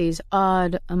imagined these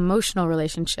odd, emotional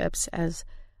relationships as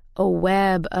a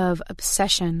web of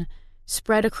obsession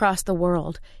spread across the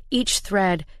world, each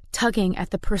thread tugging at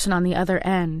the person on the other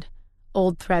end,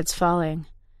 old threads falling.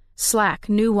 Slack,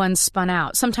 new ones spun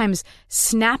out, sometimes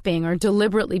snapping or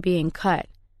deliberately being cut.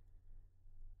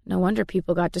 No wonder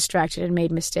people got distracted and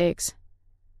made mistakes.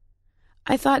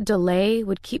 I thought delay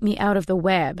would keep me out of the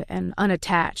web and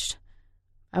unattached.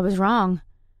 I was wrong,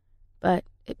 but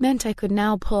it meant I could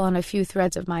now pull on a few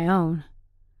threads of my own.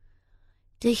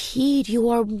 Dahid, you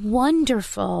are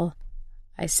wonderful,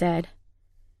 I said.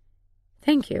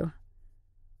 Thank you.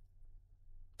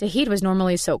 Dahid was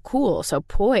normally so cool, so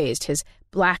poised, his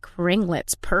black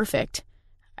ringlets perfect.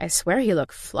 I swear he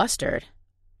looked flustered.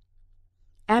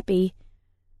 Appy,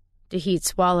 Dahid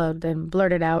swallowed, then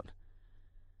blurted out,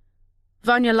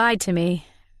 Vanya lied to me.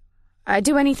 I'd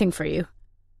do anything for you.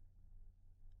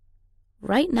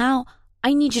 Right now,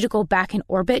 I need you to go back in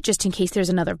orbit just in case there's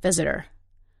another visitor.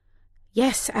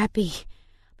 Yes, Appy.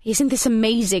 Isn't this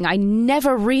amazing? I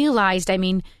never realized, I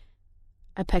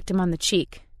pecked him on the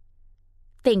cheek.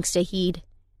 Thanks, Dahid.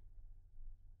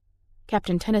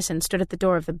 Captain Tennyson stood at the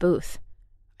door of the booth.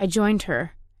 I joined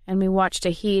her, and we watched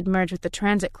Dahid merge with the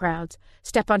transit crowds,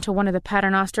 step onto one of the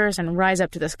paternosters, and rise up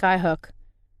to the skyhook.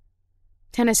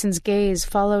 Tennyson's gaze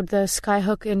followed the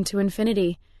skyhook into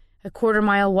infinity, a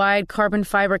quarter-mile-wide carbon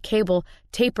fiber cable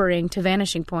tapering to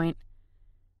vanishing point.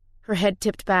 Her head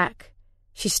tipped back.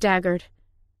 She staggered.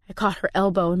 I caught her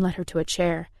elbow and led her to a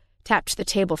chair, tapped the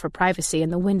table for privacy,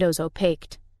 and the windows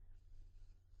opaqued.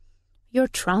 You're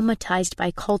traumatized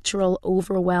by cultural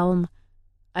overwhelm,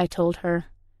 I told her.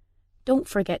 Don't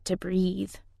forget to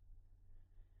breathe.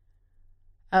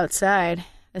 Outside,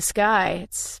 the sky,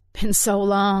 it's been so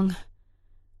long.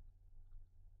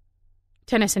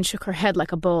 Tennyson shook her head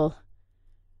like a bull.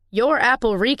 You're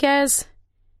Apple Riquez?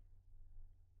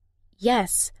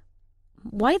 Yes.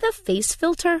 Why the face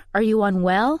filter? Are you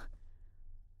unwell?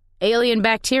 Alien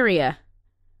bacteria.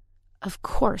 Of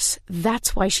course,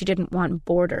 that's why she didn't want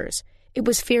borders. It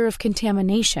was fear of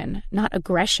contamination, not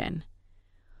aggression.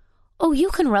 Oh, you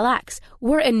can relax.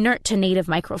 We're inert to native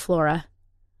microflora.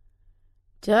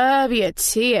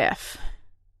 WTF.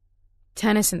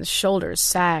 Tennyson's shoulders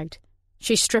sagged.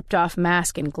 She stripped off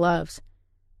mask and gloves.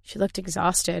 She looked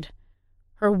exhausted.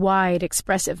 Her wide,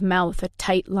 expressive mouth a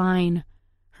tight line.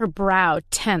 Her brow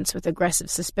tense with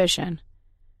aggressive suspicion.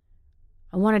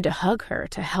 I wanted to hug her,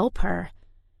 to help her.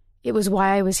 It was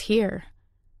why I was here.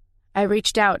 I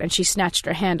reached out and she snatched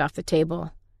her hand off the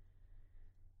table.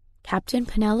 Captain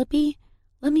Penelope,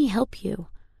 let me help you.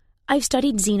 I've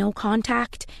studied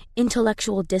xenocontact,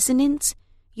 intellectual dissonance.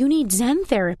 You need Zen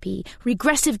therapy,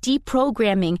 regressive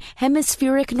deprogramming,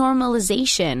 hemispheric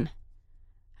normalization.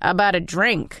 How about a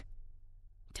drink?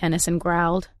 Tennyson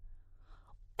growled.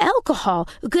 Alcohol,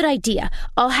 good idea.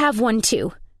 I'll have one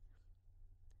too.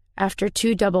 After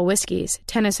 2 double whiskeys,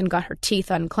 Tennyson got her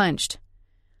teeth unclenched.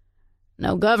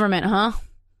 No government, huh?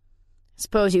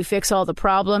 Suppose you fix all the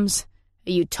problems?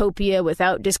 A utopia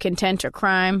without discontent or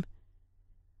crime?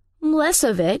 Less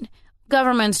of it.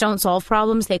 Governments don't solve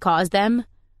problems, they cause them.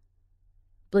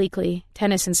 Bleakly,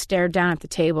 Tennyson stared down at the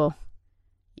table.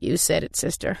 You said it,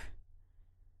 sister.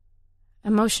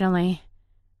 Emotionally,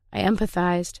 I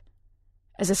empathized.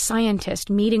 As a scientist,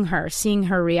 meeting her, seeing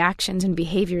her reactions and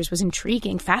behaviors was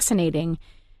intriguing, fascinating,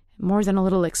 more than a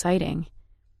little exciting.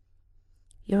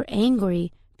 You're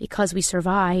angry because we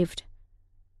survived.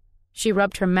 She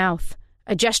rubbed her mouth,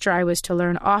 a gesture I was to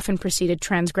learn often preceded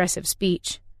transgressive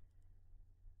speech.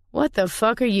 What the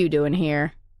fuck are you doing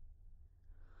here?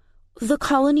 The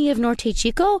colony of Norte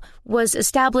Chico was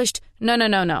established...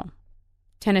 No.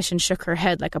 Tennyson shook her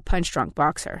head like a punch-drunk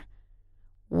boxer.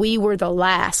 We were the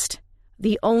last.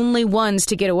 The only ones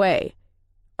to get away.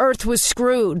 Earth was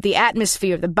screwed, the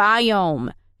atmosphere, the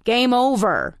biome. Game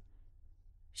over.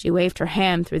 She waved her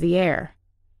hand through the air.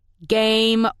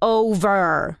 Game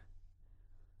over.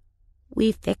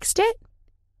 We fixed it?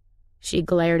 She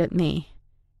glared at me.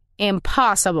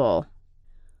 Impossible.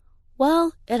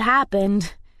 Well, it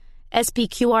happened.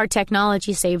 SPQR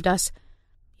technology saved us.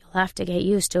 You'll have to get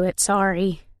used to it,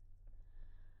 sorry.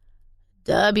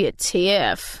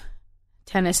 WTF.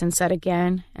 Tennyson said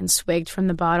again and swigged from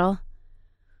the bottle.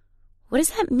 What does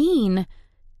that mean?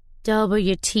 Double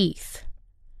your teeth.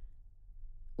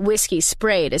 Whiskey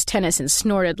sprayed as Tennyson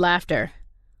snorted laughter.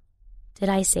 Did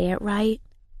I say it right?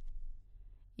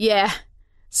 Yeah,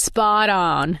 spot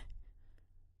on.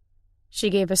 She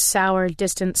gave a sour,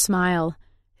 distant smile,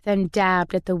 then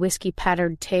dabbed at the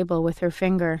whiskey-pattered table with her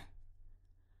finger.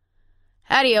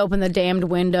 How do you open the damned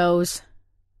windows?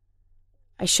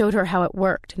 I showed her how it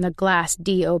worked, and the glass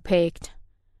de-opaqued.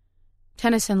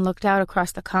 Tennyson looked out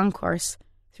across the concourse,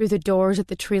 through the doors at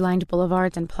the tree-lined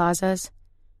boulevards and plazas.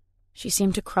 She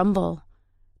seemed to crumble,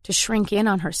 to shrink in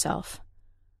on herself.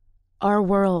 Our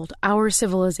world, our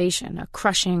civilization, a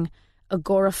crushing,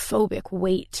 agoraphobic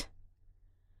weight.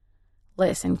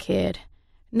 Listen, kid,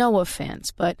 no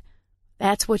offense, but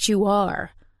that's what you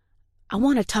are. I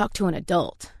want to talk to an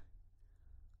adult.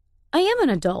 I am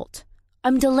an adult.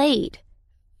 I'm delayed.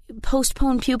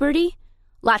 Postpone puberty?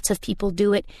 Lots of people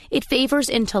do it. It favors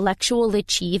intellectual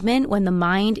achievement when the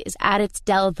mind is at its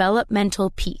developmental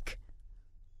peak.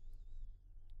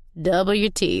 Double your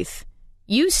teeth.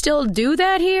 You still do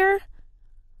that here?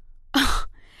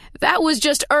 That was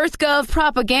just EarthGov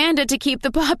propaganda to keep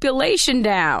the population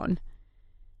down.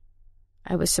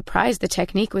 I was surprised the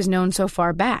technique was known so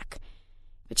far back,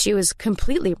 but she was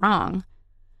completely wrong.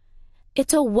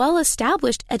 It's a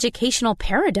well-established educational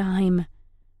paradigm.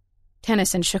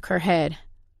 Tennyson shook her head.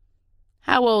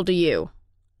 How old are you?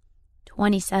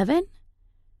 27?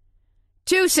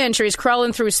 2 centuries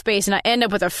crawling through space and I end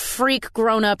up with a freak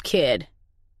grown-up kid.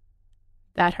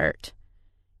 That hurt.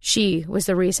 She was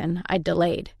the reason I'd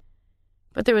delayed.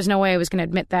 But there was no way I was going to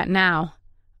admit that now.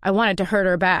 I wanted to hurt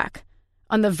her back.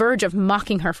 On the verge of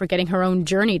mocking her for getting her own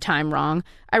journey time wrong,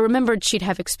 I remembered she'd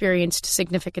have experienced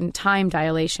significant time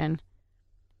dilation.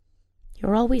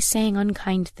 You're always saying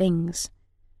unkind things.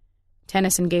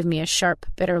 Tennyson gave me a sharp,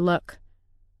 bitter look.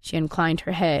 She inclined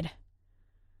her head.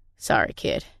 Sorry,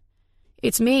 kid.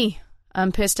 It's me.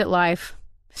 I'm pissed at life.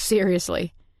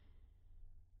 Seriously.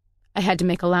 I had to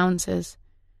make allowances.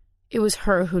 It was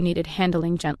her who needed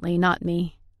handling gently, not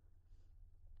me.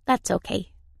 That's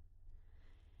okay.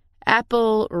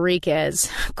 Apple Riquez.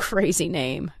 Crazy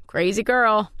name. Crazy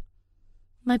girl.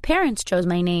 My parents chose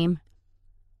my name.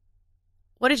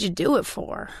 What did you do it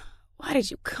for? Why did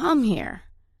you come here?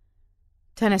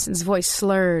 Tennyson's voice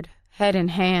slurred. Head in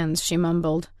hands, she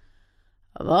mumbled.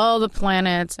 Of all the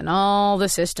planets and all the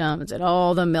systems and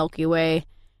all the Milky Way,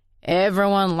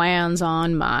 everyone lands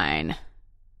on mine.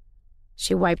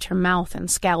 She wiped her mouth and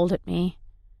scowled at me.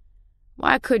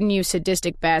 Why couldn't you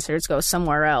sadistic bastards go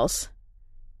somewhere else?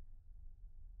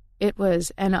 It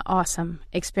was an awesome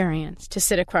experience to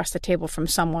sit across the table from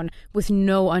someone with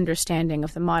no understanding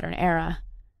of the modern era.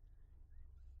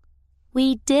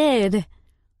 We did.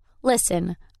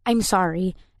 Listen, I'm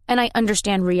sorry, and I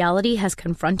understand reality has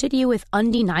confronted you with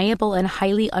undeniable and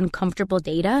highly uncomfortable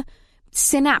data.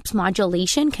 Synapse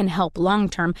modulation can help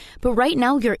long-term, but right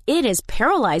now your id is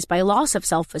paralyzed by loss of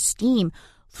self-esteem.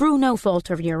 Through no fault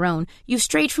of your own, you've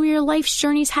strayed from your life's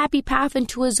journey's happy path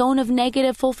into a zone of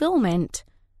negative fulfillment.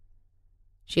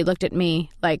 She looked at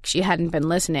me like she hadn't been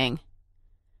listening.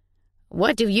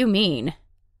 What do you mean?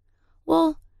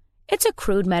 Well, it's a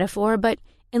crude metaphor, but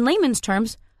in layman's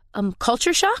terms,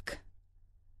 culture shock?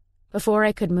 Before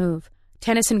I could move,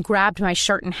 Tennyson grabbed my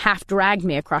shirt and half-dragged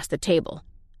me across the table.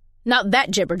 Not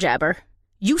that jibber-jabber.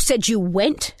 You said you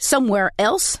went somewhere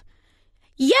else?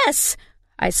 Yes,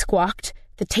 I squawked.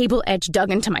 The table edge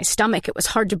dug into my stomach. It was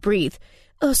hard to breathe.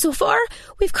 So far,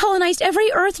 we've colonized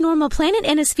every Earth-normal planet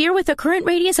in a sphere with a current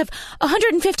radius of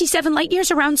 157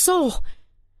 light-years around Sol.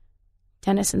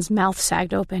 Tennyson's mouth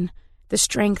sagged open. The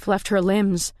strength left her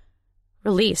limbs.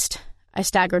 Released, I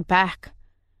staggered back.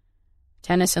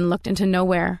 Tennyson looked into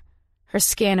nowhere, her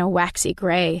skin a waxy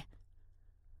gray.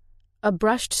 A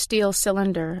brushed steel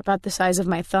cylinder, about the size of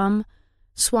my thumb,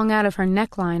 swung out of her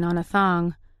neckline on a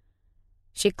thong.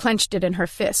 She clenched it in her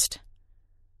fist.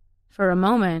 For a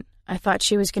moment, I thought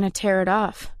she was going to tear it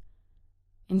off.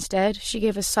 Instead, she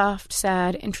gave a soft,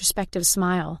 sad, introspective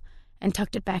smile and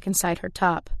tucked it back inside her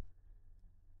top.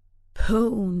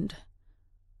 "Pooned,"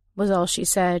 was all she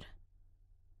said.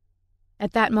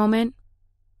 At that moment,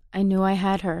 I knew I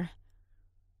had her.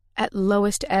 At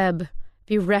lowest ebb,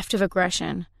 bereft of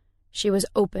aggression, she was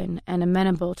open and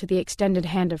amenable to the extended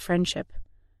hand of friendship.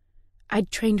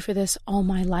 I'd trained for this all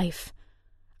my life.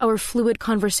 Our fluid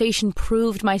conversation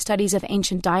proved my studies of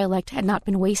ancient dialect had not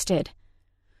been wasted.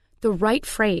 The right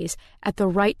phrase at the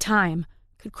right time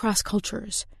could cross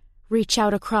cultures, reach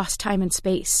out across time and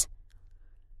space.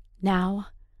 Now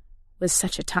was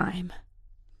such a time.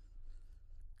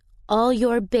 All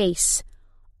your base,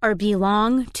 or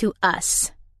belong to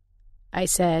us, I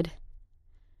said.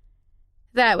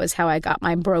 That was how I got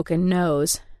my broken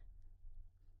nose.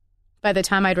 By the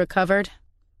time I'd recovered,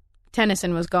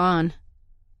 Tennyson was gone.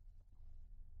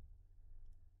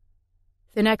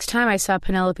 The next time I saw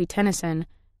Penelope Tennyson,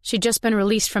 she'd just been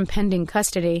released from pending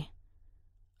custody.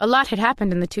 A lot had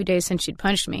happened in the 2 days since she'd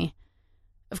punched me.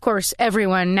 Of course,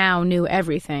 everyone now knew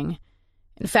everything.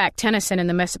 In fact, Tennyson in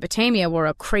the Mesopotamia were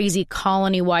a crazy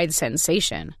colony-wide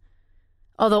sensation.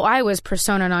 Although I was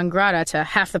persona non grata to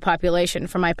half the population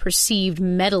for my perceived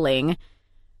meddling,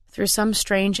 through some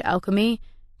strange alchemy,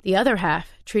 the other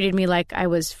half treated me like I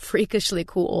was freakishly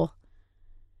cool.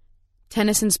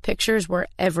 Tennyson's pictures were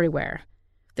everywhere.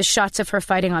 The shots of her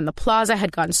fighting on the plaza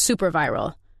had gone super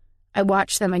viral. I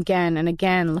watched them again and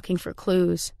again, looking for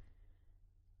clues.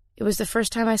 It was the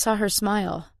first time I saw her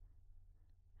smile.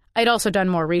 I'd also done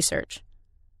more research.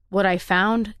 What I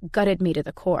found gutted me to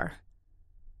the core.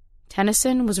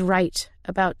 Tennyson was right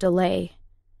about delay.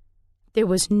 There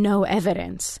was no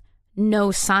evidence,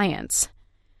 no science.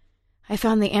 I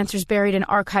found the answers buried in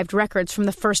archived records from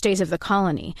the first days of the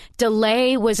colony.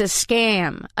 Delay was a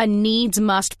scam, a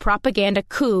needs-must propaganda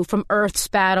coup from Earth's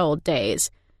bad old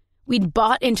days. We'd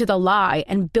bought into the lie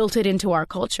and built it into our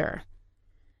culture.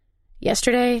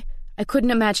 Yesterday, I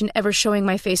couldn't imagine ever showing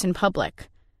my face in public.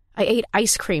 I ate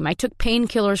ice cream, I took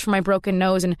painkillers for my broken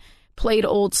nose, and played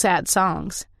old sad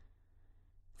songs.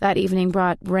 That evening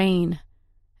brought rain,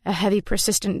 a heavy,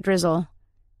 persistent drizzle.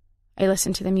 I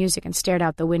listened to the music and stared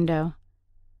out the window.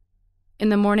 In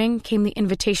the morning came the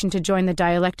invitation to join the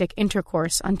dialectic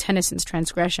intercourse on Tennyson's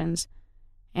transgressions,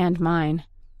 and mine.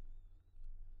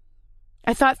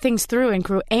 I thought things through and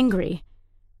grew angry.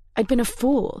 I'd been a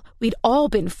fool. We'd all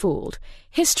been fooled.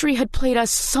 History had played us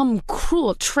some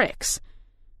cruel tricks.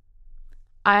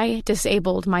 I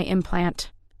disabled my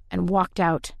implant and walked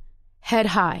out, head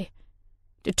high,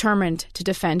 determined to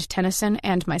defend Tennyson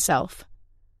and myself.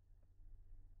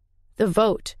 The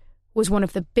vote was one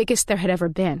of the biggest there had ever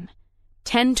been.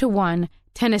 10-1,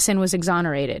 Tennyson was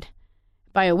exonerated.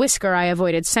 By a whisker, I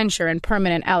avoided censure and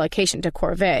permanent allocation to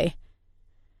Corvée.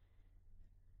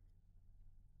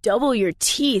 Double your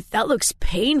teeth, that looks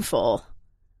painful.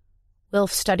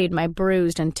 Wilf studied my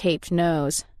bruised and taped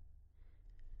nose.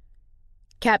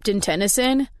 Captain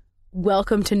Tennyson,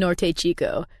 welcome to Norte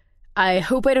Chico. I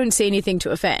hope I don't say anything to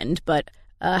offend, but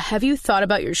have you thought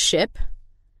about your ship?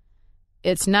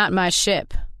 It's not my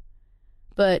ship.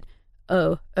 But,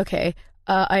 oh, okay,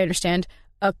 I understand.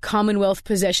 A Commonwealth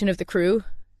possession of the crew?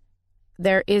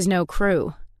 There is no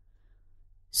crew.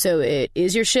 So it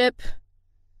is your ship?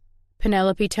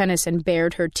 Penelope Tennyson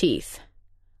bared her teeth.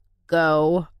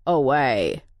 Go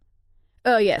away.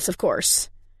 Oh, yes, of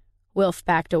course. Wilf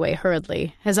backed away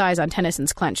hurriedly, his eyes on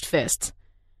Tennyson's clenched fists.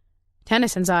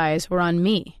 Tennyson's eyes were on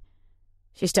me.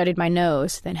 She studied my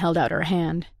nose, then held out her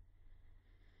hand.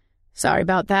 Sorry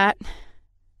about that.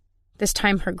 This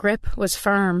time her grip was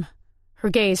firm, her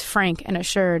gaze frank and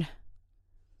assured.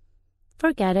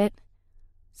 Forget it.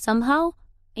 Somehow,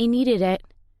 I needed it.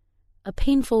 A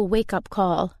painful wake-up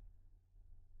call.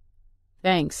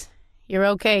 Thanks. You're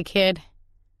okay, kid.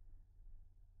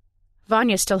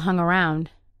 Vanya still hung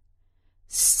around.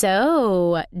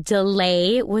 So,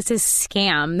 delay was a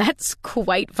scam. That's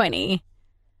quite funny.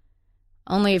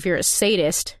 Only if you're a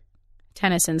sadist,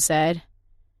 Tennyson said.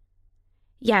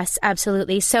 Yes,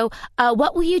 absolutely. So,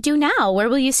 what will you do now? Where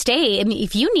will you stay? I mean,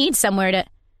 if you need somewhere to...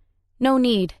 No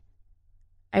need.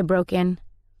 I broke in.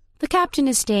 The captain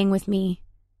is staying with me.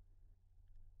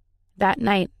 That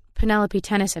night, Penelope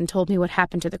Tennyson told me what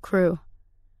happened to the crew.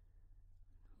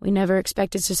 We never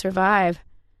expected to survive.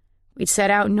 We'd set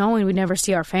out knowing we'd never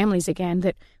see our families again,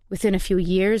 that within a few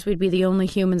years we'd be the only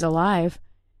humans alive.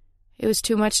 It was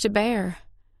too much to bear.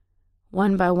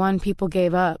 One by one, people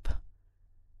gave up.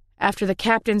 After the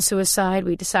captain's suicide,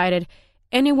 we decided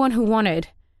anyone who wanted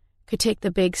could take the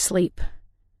big sleep.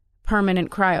 Permanent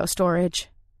cryo storage.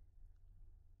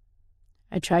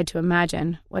 I tried to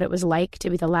imagine what it was like to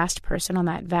be the last person on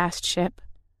that vast ship.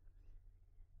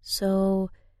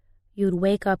 So, you'd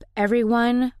wake up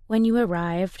everyone when you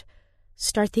arrived,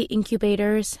 start the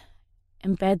incubators,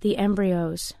 embed the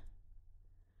embryos.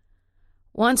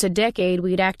 Once a decade,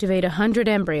 we'd activate 100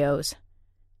 embryos.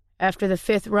 After the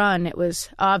 5th run, it was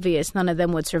obvious none of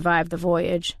them would survive the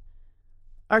voyage.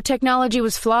 Our technology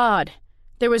was flawed.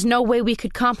 There was no way we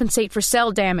could compensate for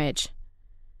cell damage.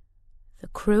 The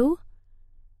crew?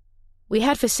 We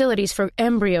had facilities for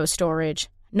embryo storage,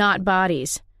 not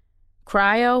bodies.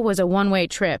 Cryo was a one-way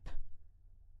trip.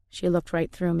 She looked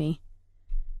right through me.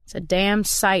 It's a damn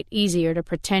sight easier to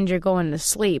pretend you're going to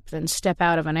sleep than step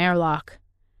out of an airlock.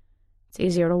 It's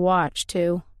easier to watch,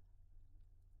 too.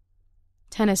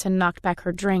 Tennyson knocked back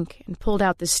her drink and pulled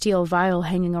out the steel vial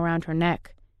hanging around her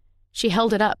neck. She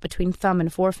held it up between thumb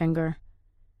and forefinger.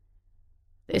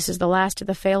 This is the last of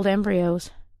the failed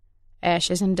embryos.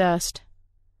 Ashes and dust.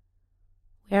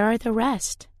 Where are the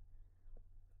rest?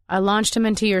 I launched him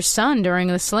into your son during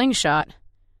the slingshot.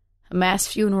 A mass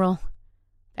funeral.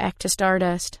 Back to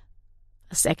stardust.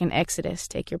 A second exodus,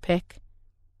 take your pick.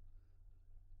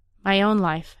 My own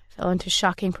life fell into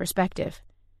shocking perspective.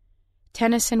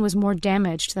 Tennyson was more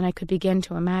damaged than I could begin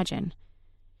to imagine.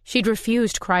 She'd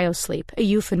refused cryosleep, a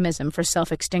euphemism for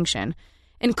self-extinction,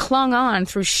 and clung on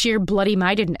through sheer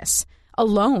bloody-mindedness,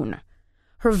 alone.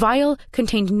 Her vial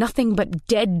contained nothing but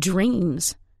dead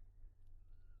dreams.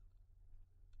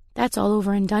 That's all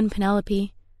over and done,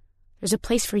 Penelope. There's a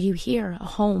place for you here, a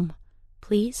home.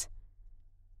 Please?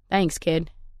 Thanks,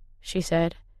 kid, she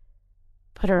said,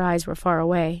 but her eyes were far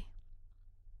away.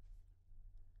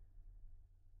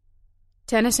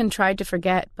 Tennyson tried to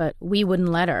forget, but we wouldn't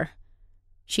let her.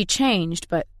 She changed,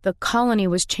 but the colony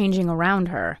was changing around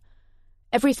her.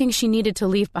 Everything she needed to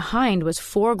leave behind was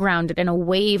foregrounded in a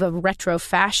wave of retro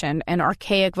fashion and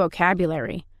archaic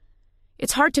vocabulary.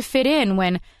 It's hard to fit in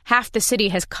when half the city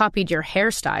has copied your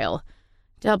hairstyle.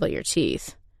 Double your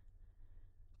teeth.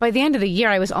 By the end of the year,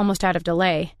 I was almost out of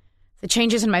delay. The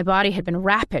changes in my body had been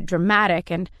rapid, dramatic,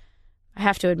 and, I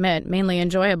have to admit, mainly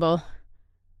enjoyable.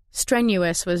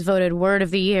 Strenuous was voted word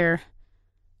of the year.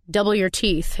 Double your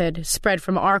teeth had spread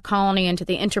from our colony into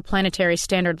the interplanetary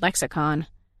standard lexicon.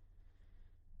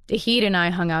 Dahid and I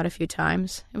hung out a few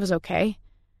times. It was okay.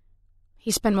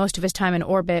 He spent most of his time in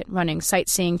orbit, running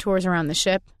sightseeing tours around the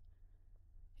ship.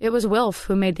 It was Wilf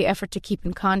who made the effort to keep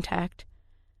in contact.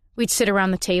 We'd sit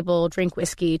around the table, drink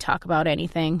whiskey, talk about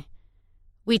anything.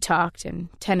 We talked, and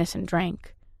Tennyson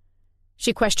drank.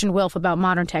 She questioned Wilf about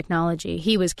modern technology.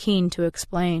 He was keen to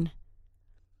explain.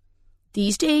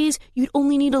 These days, you'd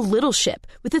only need a little ship.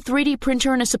 With a 3D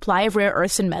printer and a supply of rare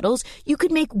earths and metals, you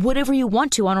could make whatever you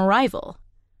want to on arrival.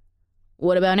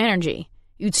 What about energy?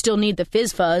 You'd still need the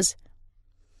fizz-fuzz.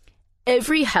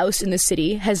 Every house in the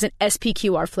city has an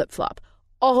SPQR flip-flop.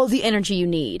 All the energy you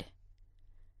need.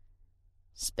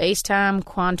 Space-time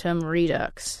quantum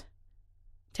redux,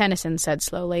 Tennyson said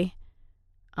slowly.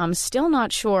 I'm still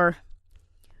not sure.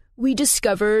 We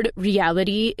discovered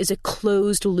reality is a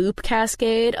closed-loop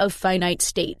cascade of finite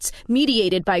states,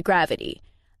 mediated by gravity.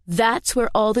 That's where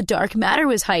all the dark matter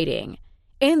was hiding.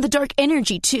 And the dark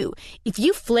energy, too. If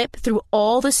you flip through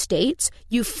all the states,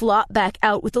 you flop back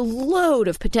out with a load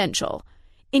of potential.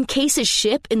 Encase a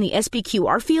ship in the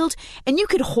SPQR field, and you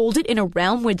could hold it in a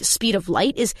realm where the speed of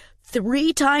light is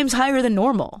 3 times higher than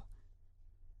normal.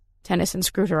 Tennyson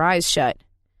screwed her eyes shut.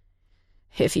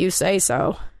 If you say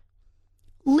so.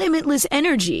 Limitless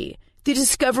energy, the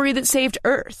discovery that saved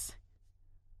Earth.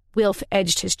 Wilf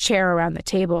edged his chair around the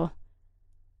table.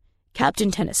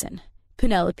 Captain Tennyson,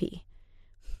 Penelope,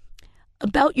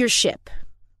 about your ship.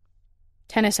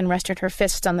 Tennyson rested her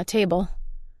fists on the table.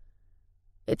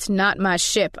 It's not my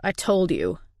ship, I told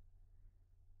you.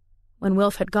 When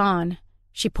Wilf had gone,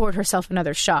 she poured herself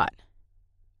another shot.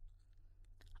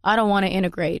 I don't want to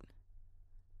integrate.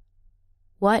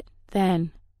 What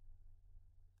then?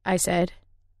 I said.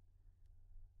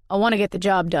 I want to get the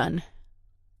job done.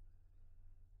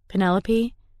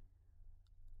 Penelope,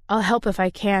 I'll help if I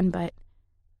can, but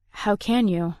how can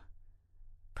you?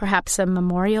 Perhaps a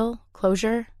memorial,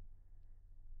 closure?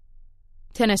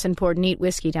 Tennyson poured neat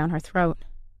whiskey down her throat.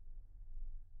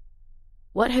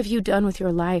 What have you done with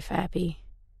your life, Abby?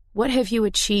 What have you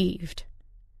achieved?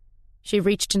 She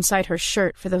reached inside her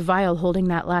shirt for the vial holding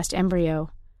that last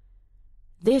embryo.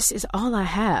 This is all I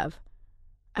have.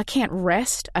 I can't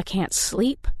rest. I can't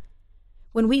sleep.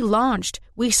 When we launched,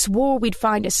 we swore we'd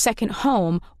find a second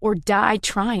home or die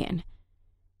trying.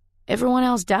 Everyone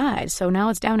else died, so now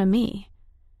it's down to me.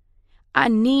 I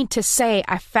need to say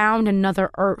I found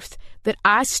another Earth, that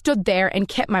I stood there and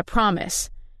kept my promise.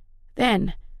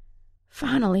 Then,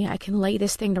 finally, I can lay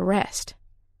this thing to rest.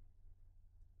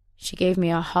 She gave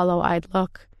me a hollow-eyed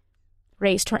look,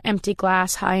 raised her empty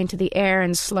glass high into the air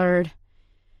and slurred.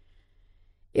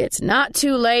 It's not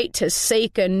too late to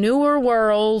seek a newer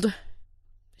world.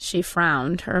 She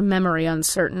frowned, her memory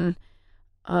uncertain.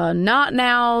 Not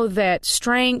now that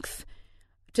strength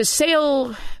to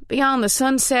sail beyond the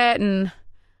sunset and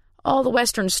all the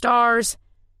western stars.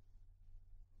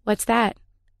 What's that?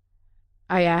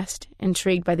 I asked,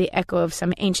 intrigued by the echo of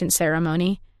some ancient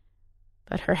ceremony.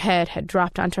 But her head had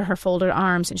dropped onto her folded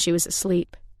arms and she was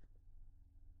asleep.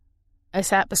 I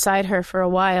sat beside her for a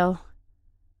while.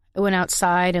 I went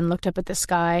outside and looked up at the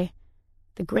sky,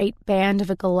 the great band of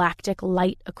a galactic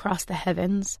light across the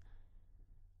heavens.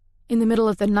 In the middle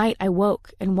of the night, I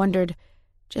woke and wondered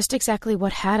just exactly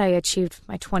what had I achieved for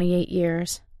my 28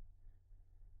 years.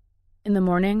 In the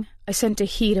morning, I sent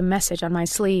Dahid a message on my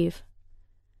sleeve.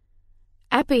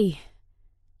 "Appy."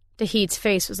 Dahid's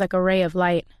face was like a ray of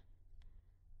light.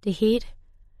 "Dahid,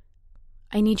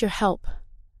 I need your help."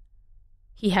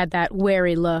 He had that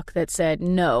wary look that said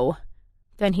no.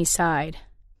 Then he sighed.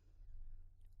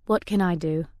 "What can I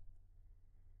do?"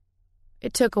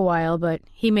 It took a while, but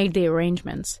he made the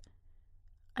arrangements.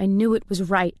 I knew it was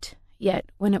right, yet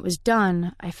when it was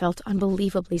done, I felt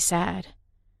unbelievably sad.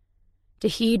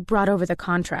 Dahid brought over the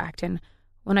contract, and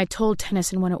when I told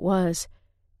Tennyson when it was,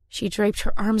 she draped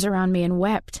her arms around me and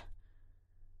wept.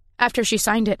 After she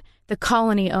signed it, the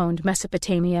colony owned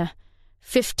Mesopotamia,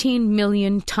 15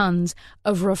 million tons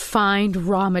of refined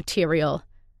raw material.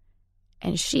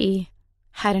 And she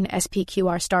had an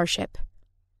SPQR starship.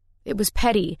 It was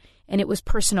petty, and it was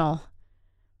personal.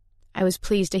 I was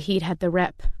pleased Dahid had the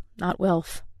rep, not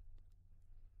Wilf.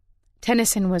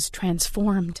 Tennyson was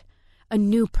transformed, a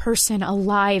new person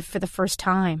alive for the first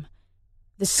time.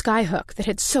 The skyhook that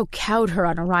had so cowed her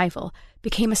on arrival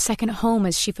became a second home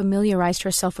as she familiarized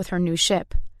herself with her new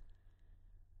ship.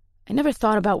 I never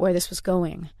thought about where this was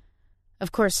going.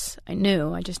 Of course, I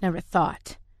knew, I just never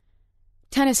thought.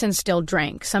 Tennyson still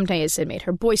drank. Some days it made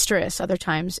her boisterous, other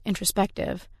times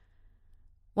introspective.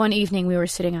 One evening we were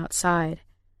sitting outside.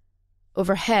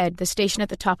 Overhead, the station at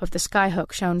the top of the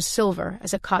skyhook shone silver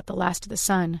as it caught the last of the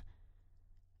sun.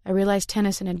 I realized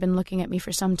Tennyson had been looking at me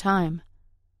for some time.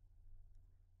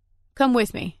 "Come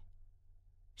with me,"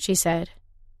 she said.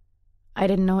 I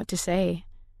didn't know what to say.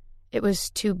 It was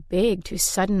too big, too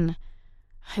sudden.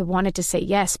 I wanted to say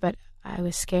yes, but I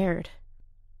was scared.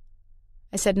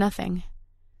 I said nothing.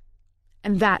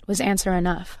 And that was answer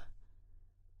enough.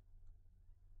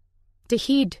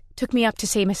 Dahid took me up to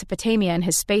say Mesopotamia in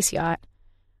his space yacht.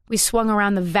 We swung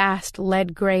around the vast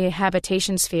lead-gray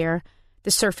habitation sphere,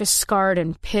 the surface scarred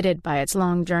and pitted by its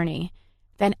long journey,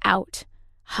 then out,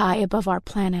 high above our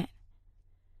planet.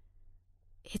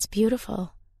 "It's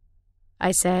beautiful,"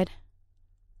 I said.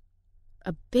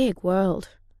 "A big world.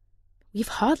 We've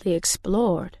hardly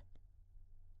explored,"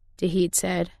 Dahid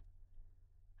said.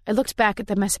 I looked back at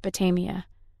the Mesopotamia.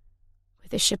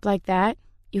 With a ship like that,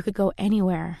 you could go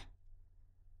anywhere.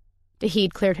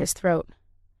 Dahid cleared his throat.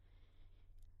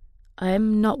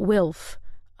 "I'm not Wilf.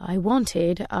 I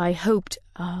hoped,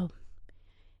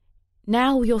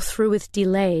 now you're through with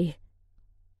delay."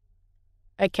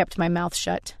 I kept my mouth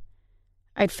shut.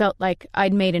 I'd felt like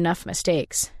I'd made enough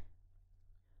mistakes.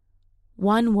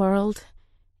 "One world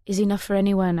is enough for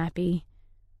anyone, Appy."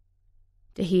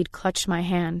 Dahid clutched my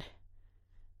hand.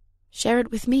 "Share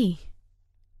it with me."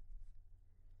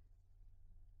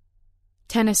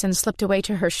 Tennyson slipped away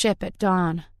to her ship at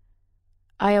dawn.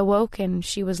 I awoke and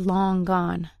she was long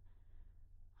gone.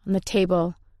 On the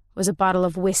table was a bottle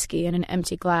of whiskey and an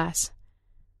empty glass.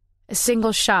 A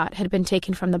single shot had been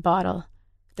taken from the bottle,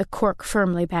 the cork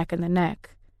firmly back in the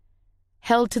neck.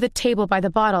 Held to the table by the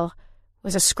bottle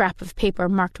was a scrap of paper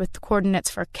marked with the coordinates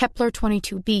for Kepler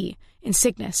 22b in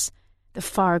Cygnus, the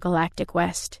far galactic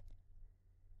west.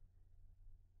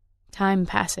 Time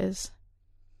passes.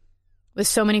 With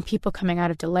so many people coming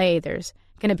out of delay, there's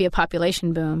going to be a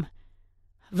population boom.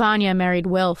 Vanya married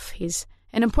Wilf. He's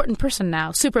an important person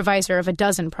now, supervisor of a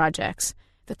dozen projects.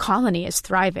 The colony is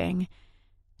thriving.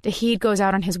 Dahid goes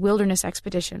out on his wilderness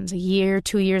expeditions, a year,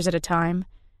 2 years at a time.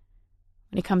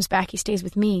 When he comes back, he stays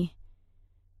with me.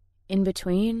 In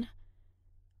between,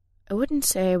 I wouldn't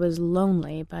say I was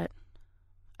lonely, but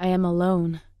I am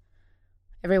alone.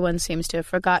 Everyone seems to have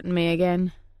forgotten me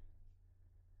again.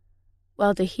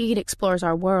 While Dahid explores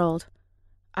our world,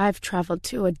 I've traveled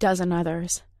to a dozen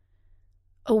others.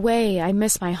 Away, I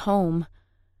miss my home.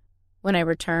 When I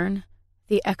return,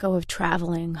 the echo of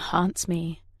traveling haunts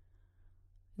me.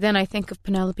 Then I think of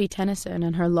Penelope Tennyson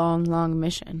and her long, long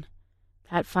mission,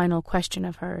 that final question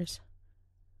of hers.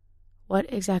 What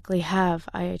exactly have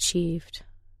I achieved?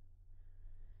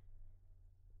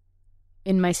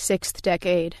 In my 6th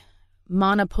decade,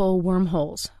 monopole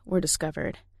wormholes were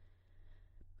discovered.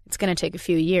 It's going to take a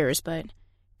few years, but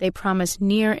they promise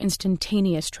near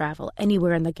instantaneous travel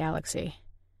anywhere in the galaxy.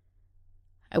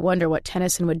 I wonder what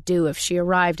Tennyson would do if she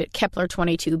arrived at Kepler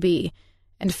 22b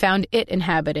and found it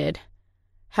inhabited.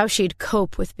 How she'd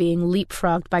cope with being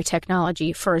leapfrogged by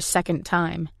technology for a second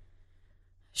time.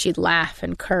 She'd laugh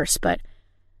and curse, but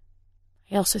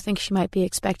I also think she might be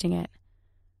expecting it.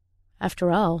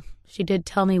 After all, she did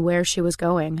tell me where she was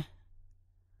going.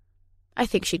 I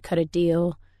think she'd cut a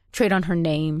deal, trade on her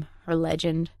name, her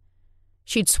legend.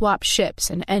 She'd swap ships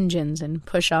and engines and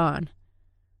push on.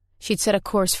 She'd set a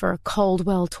course for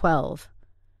Caldwell 12,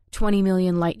 20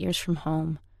 million light-years from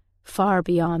home, far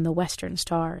beyond the western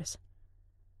stars.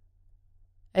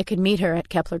 I could meet her at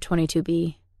Kepler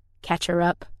 22b, catch her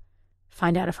up,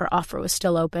 find out if her offer was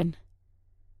still open.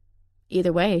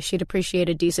 Either way, she'd appreciate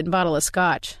a decent bottle of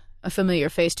scotch, a familiar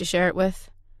face to share it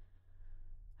with.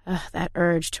 That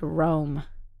urge to roam.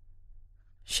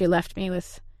 She left me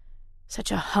with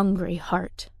such a hungry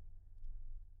heart.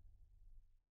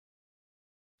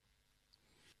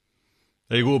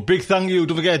 There you go. Big thank you.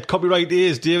 Don't forget, copyright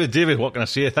is David. David, what can I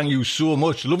say? Thank you so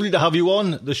much. Lovely to have you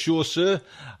on the show, sir.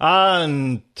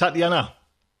 And Tatiana,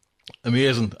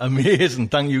 amazing.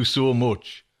 Thank you so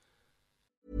much.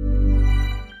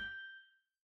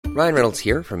 Ryan Reynolds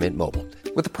here from Mint Mobile.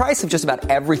 With the price of just about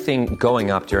everything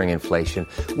going up during inflation,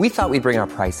 we thought we'd bring our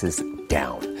prices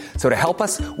down. So to help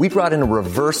us, we brought in a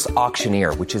reverse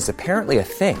auctioneer, which is apparently a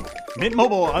thing. Mint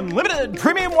Mobile Unlimited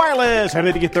Premium Wireless. How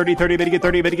to get 30, 30, how to get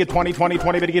 30, how to get 20, 20,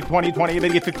 20, how to get 20, 20, how to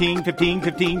get 15, 15,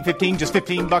 15, 15, just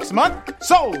 $15 a month?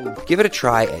 Sold! Give it a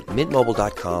try at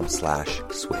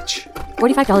mintmobile.com/switch.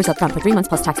 $45 up front for 3 months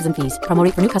plus taxes and fees. Promo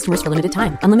rate for new customers for limited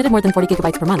time. Unlimited more than 40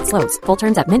 gigabytes per month. Slows full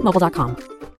terms at mintmobile.com.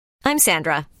 I'm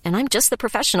Sandra, and I'm just the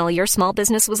professional your small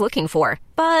business was looking for.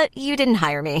 But you didn't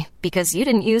hire me because you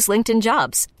didn't use LinkedIn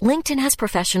Jobs. LinkedIn has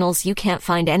professionals you can't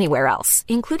find anywhere else,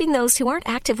 including those who aren't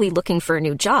actively looking for a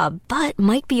new job, but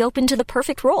might be open to the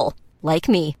perfect role, like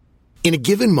me. In a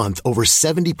given month, over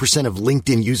 70% of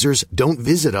LinkedIn users don't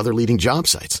visit other leading job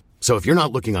sites. So if you're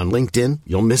not looking on LinkedIn,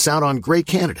 you'll miss out on great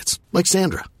candidates like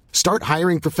Sandra. Start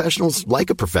hiring professionals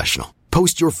like a professional.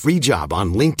 Post your free job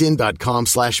on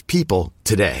linkedin.com/people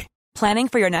today. Planning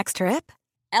for your next trip?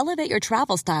 Elevate your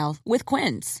travel style with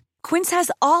Quince. Quince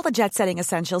has all the jet-setting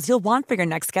essentials you'll want for your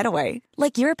next getaway,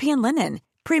 like European linen,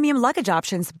 premium luggage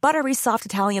options, buttery soft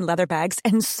Italian leather bags,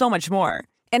 and so much more.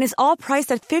 And is all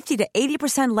priced at 50 to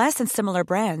 80% less than similar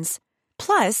brands.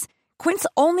 Plus, Quince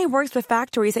only works with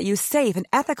factories that use safe and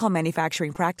ethical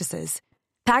manufacturing practices.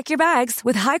 Pack your bags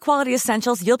with high-quality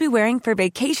essentials you'll be wearing for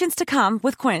vacations to come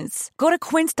with Quince. Go to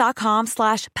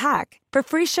quince.com/pack for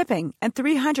free shipping and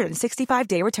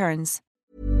 365-day returns.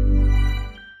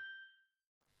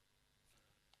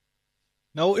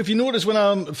 Now, if you notice when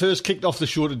I first kicked off the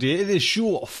show today, it is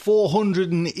show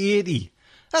 480.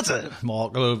 That's a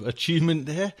remarkable achievement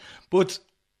there. But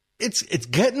it's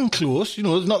getting close. You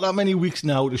know, there's not that many weeks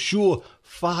now to show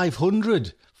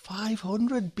 500.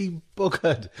 500 be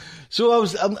buggered. So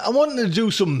I wanted to do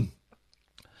some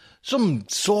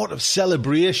sort of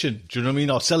celebration, do you know what I mean?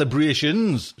 Or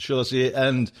celebrations, should I say,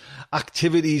 and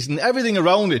activities and everything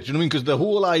around it, do you know what I mean? Because the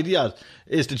whole idea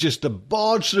is to just to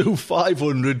barge through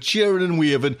 500, cheering and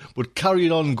waving, but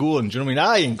carrying on going, do you know what I mean?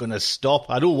 I ain't going to stop.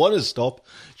 I don't want to stop.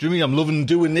 Do you know what I mean? I'm loving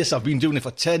doing this. I've been doing it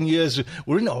for 10 years.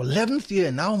 We're in our 11th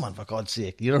year now, man, for God's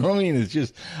sake. You know what I mean?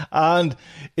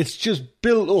 It's just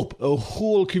built up a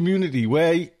whole community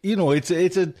where, you know, it's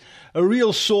a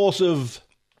real source of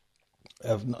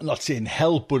not saying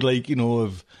help, but like, you know,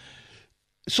 of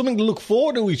something to look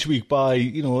forward to each week by,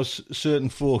 you know, certain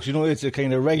folks. You know, it's a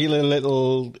kind of regular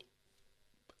little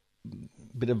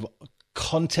bit of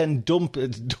content dump.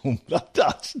 That's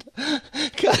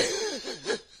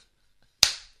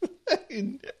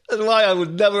why I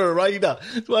would never write that.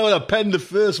 That's why when I penned the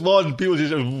first one, people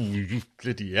just, oh,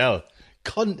 bloody hell,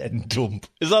 content dump.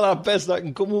 Is that our best I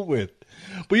can come up with?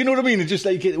 But you know what I mean? It's just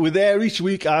like we're there each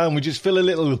week and we just fill a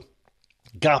little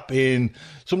gap in.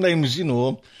 Sometimes, you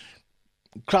know,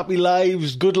 crappy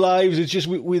lives, good lives. It's just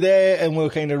we're there and we're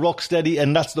kind of rock steady,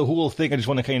 and that's the whole thing. I just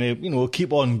want to kind of, you know,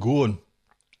 keep on going.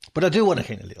 But I do want to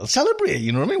kind of little celebrate,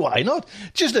 you know what I mean? Why not?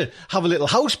 Just to have a little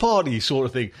house party sort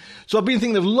of thing. So I've been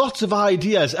thinking of lots of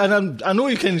ideas, and I know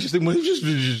you can just think, well,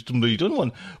 just done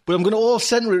one. But I'm going to all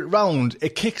centre it around a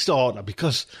Kickstarter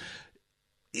because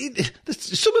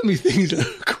some of me things are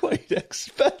quite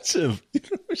expensive. You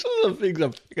know, some of the things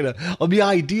I'm thinking of the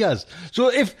ideas.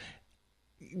 So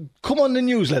come on the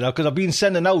newsletter, because I've been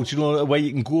sending out, you know, where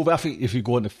you can go over, if you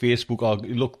go onto Facebook or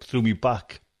you look through me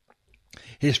back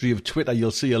history of Twitter, you'll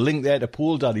see a link there to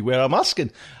Poll Daddy where I'm asking,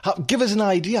 give us an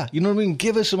idea, you know what I mean?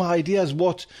 Give us some ideas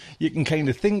what you can kind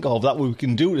of think of that we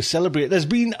can do to celebrate. There's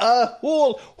been a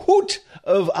whole hoot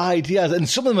of ideas, and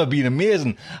some of them have been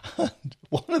amazing.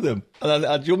 One of them, and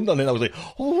I jumped on it, I was like,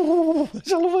 oh,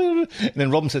 and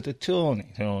then Robin said to Tony.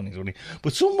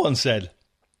 But someone said,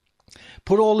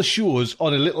 put all the shows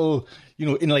on a little, you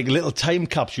know, in like a little time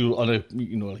capsule on a,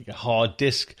 you know, like a hard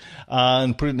disk,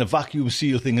 and put it in a vacuum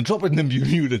seal thing and drop it in the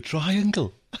Bermuda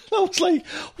Triangle. And I was like,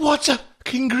 what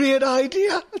fucking great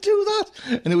idea. I'll do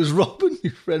that. And it was Robin,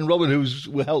 your friend Robin, who's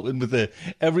helping with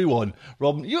everyone.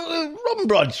 Robin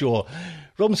Bradshaw.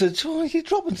 Robin said, so you're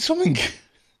dropping something.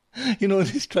 You know,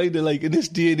 it's trying to, like, in this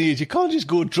day and age, you can't just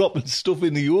go dropping stuff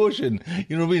in the ocean,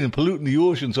 you know what I mean, and polluting the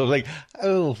ocean. So I was like,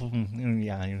 oh,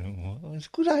 yeah, you know, it's a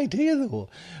good idea, though.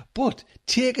 But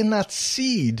taking that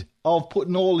seed of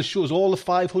putting all the shows, all the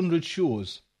 500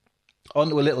 shows,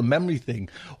 onto a little memory thing,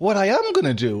 what I am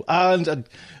going to do, and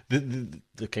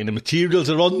the kind of materials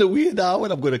are on the way now,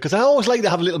 and I'm going to, because I always like to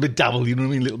have a little bit dabble, you know what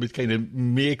I mean, a little bit kind of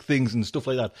make things and stuff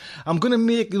like that. I'm going to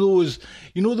make those,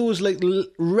 you know, those like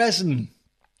resin,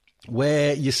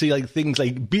 where you see like things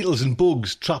like beetles and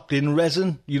bugs trapped in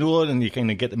resin, you know, and you kind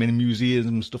of get them in museums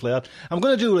and stuff like that. I'm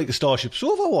going to do like a Starship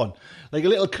Sofa one, like a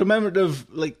little commemorative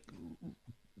like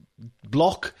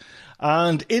block,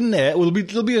 and in there I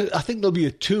think there'll be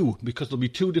a 2, because there'll be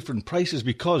 2 different prices,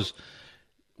 because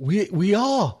we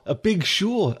are a big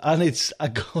show, and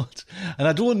and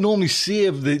I don't normally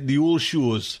save the old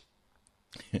shows.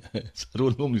 I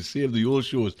don't normally save the old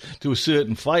shows to a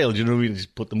certain file, do you know what I mean?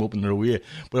 Just put them up and they're away.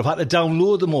 But I've had to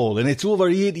download them all, and it's over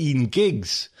 18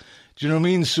 gigs. Do you know what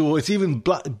I mean? So it's even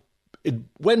it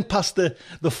went past the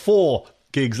 4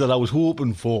 gigs that I was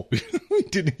hoping for.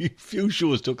 A few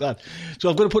shows took that. So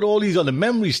I've got to put all these on the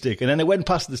memory stick, and then it went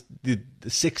past the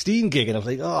 16 gig, and I was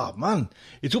like, oh man,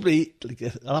 it's up to, like,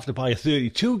 I'll have to buy a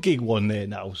 32 gig one there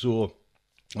now. So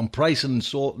I'm pricing and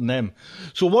sorting them.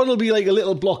 So one will be like a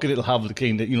little block, and it'll have the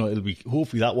kind of, you know, it'll be,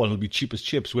 hopefully that one will be cheap as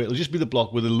chips, where it'll just be the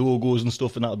block with the logos and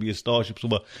stuff, and that'll be a Starship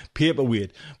Sofa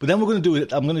paperweight. But then I'm going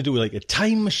to do like a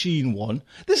time machine one.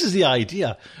 This is the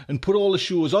idea, and put all the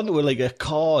shows onto it like a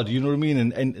card, you know what I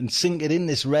mean, and sink it in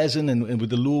this resin and with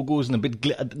the logos and a bit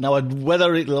glitter. Now,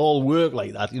 whether it'll all work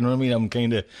like that, you know what I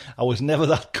mean, I was never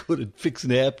that good at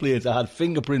fixing airplanes. I had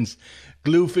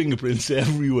glue fingerprints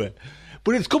everywhere.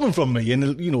 But it's coming from me,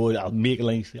 and, you know, I'll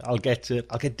get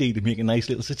Dee to make a nice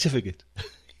little certificate. He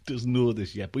doesn't know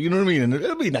this yet, but you know what I mean? And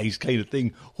it'll be a nice kind of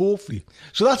thing, hopefully.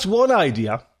 So that's one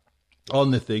idea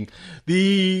on the thing.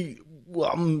 Be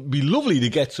lovely to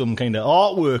get some kind of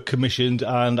artwork commissioned,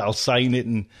 and I'll sign it,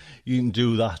 and you can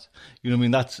do that. You know what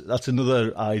I mean? That's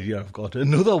another idea I've got.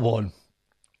 Another one,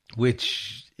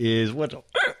 which is what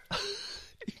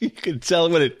you can tell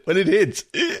when it hits,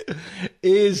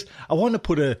 is I want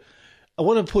to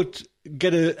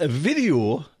get a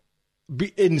video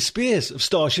in space of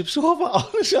Starship Sofa.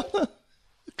 Honestly, I'm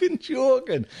fucking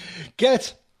joking.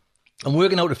 I'm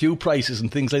working out a few prices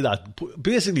and things like that.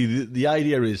 Basically, the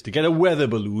idea is to get a weather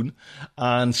balloon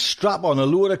and strap on a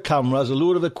load of cameras, a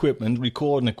load of equipment,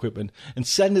 recording equipment, and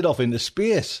send it off into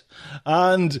space.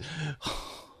 And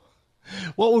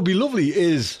what would be lovely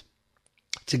is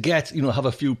to get, you know, have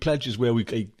a few pledges where you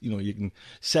can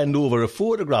send over a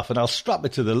photograph, and I'll strap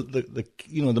it to the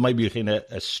you know, there might be a kind of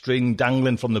a string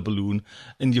dangling from the balloon,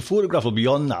 and your photograph will be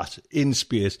on that in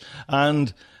space,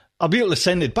 and I'll be able to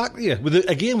send it back to you with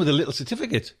a little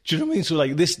certificate. Do you know what I mean? So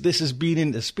like this has been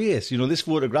into space, you know, this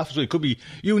photograph, so it could be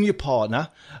you and your partner,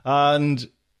 and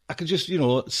I could just, you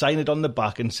know, sign it on the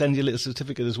back and send you a little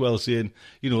certificate as well, saying,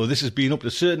 you know, this has been up to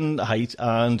a certain height,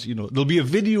 and, you know, there'll be a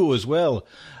video as well.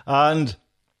 And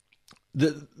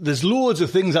there's loads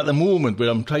of things at the moment where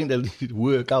I'm trying to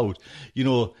work out, you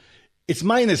know, it's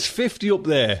minus 50 up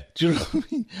there. Do you know what I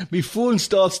mean? My phone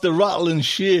starts to rattle and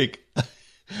shake,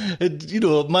 you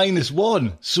know,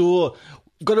 -1. So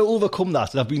got to overcome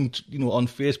that. And I've been, you know, on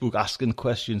Facebook asking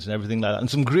questions and everything like that. And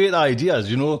some great ideas,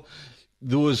 you know,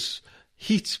 those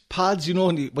heat pads, you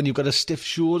know, when you've got a stiff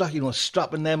shoulder, you know,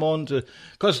 strapping them on to,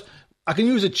 because I can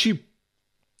use a cheap,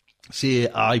 say,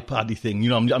 iPad-y thing, you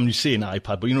know, I'm just saying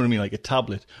iPad, but you know what I mean, like a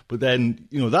tablet. But then,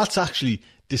 you know, that's actually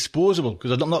disposable,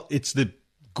 because it's the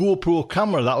GoPro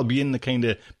camera that'll be in the kind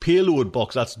of payload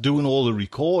box that's doing all the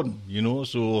recording, you know.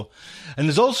 So, and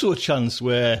there's also a chance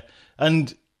where,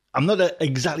 and I'm not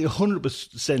exactly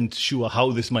 100% sure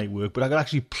how this might work, but I could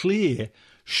actually play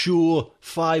Show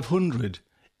 500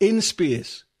 in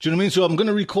space. Do you know what I mean? So I'm going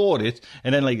to record it,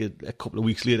 and then like a couple of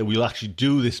weeks later, we'll actually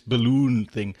do this balloon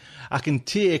thing. I can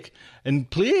take and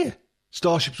play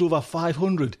Starship Sofa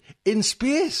 500 in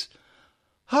space.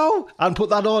 How? And put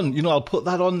that on, you know, I'll put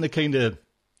that on the kind of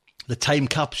the time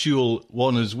capsule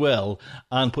one as well,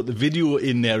 and put the video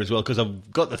in there as well, because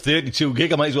I've got the 32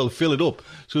 gig, I might as well fill it up.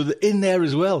 So they're in there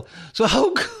as well. So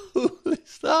how cool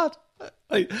is that?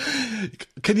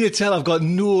 Can you tell I've got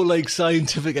no like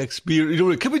scientific experience? You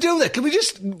know, can we do that?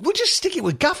 We'll just stick it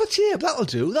with gaffer tape. That'll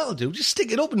do. Just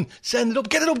stick it up and send it up.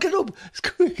 Get it up. As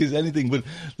quick as anything. But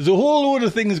there's a whole load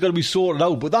of things got to be sorted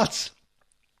out. But that's,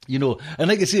 you know, and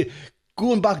like I say,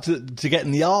 going back to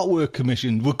getting the artwork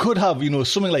commissioned, we could have,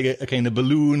 something like a kind of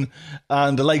balloon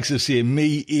and the likes of, say,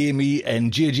 me, Amy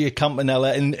and JJ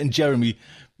Campanella and Jeremy,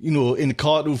 in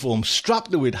cartoon form,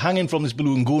 strapped to it, hanging from this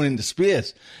balloon, going into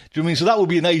space. Do you know what I mean? So that would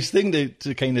be a nice thing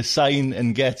to kind of sign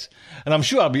and get. And I'm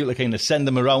sure I'll be able to kind of send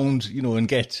them around, and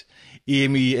get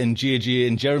Amy and JJ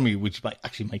and Jeremy, which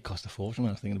might cost a fortune when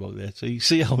I was thinking about that. So you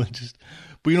see how it just...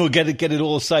 But, get it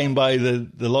all signed by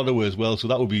the lot of us as well. So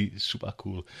that would be super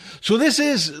cool. So this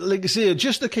is, like I say,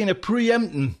 just a kind of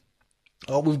preempting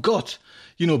what we've got.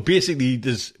 Basically,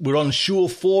 we're on show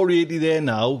 480 there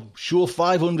now. Show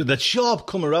 500, that sharp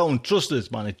come around. Trust us,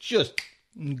 man. It just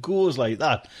goes like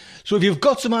that. So if you've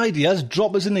got some ideas,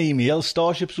 drop us an email,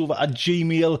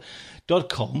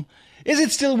 starshipsofa@gmail.com. Is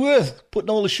it still worth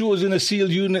putting all the shows in a sealed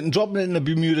unit and dropping it in a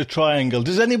Bermuda Triangle?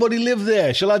 Does anybody live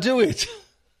there? Shall I do it?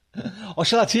 Or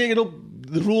shall I take it up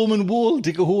the Roman wall,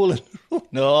 dig a hole in?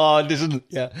 No, listen,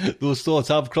 those thoughts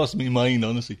have crossed my mind,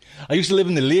 honestly. I used to live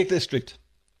in the Lake District,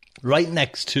 right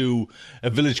next to a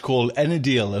village called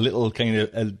Ennerdale,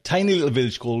 a tiny little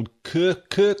village called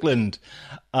Kirkland.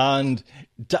 And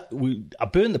I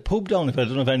burned the pub down. I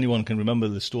don't know if anyone can remember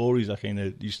the stories I kind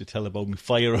of used to tell about my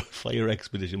fire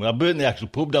expedition. Well, I burned the actual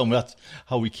pub down. That's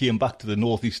how we came back to the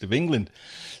northeast of England.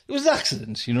 It was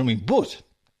accidents, you know what I mean? But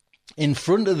in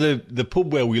front of the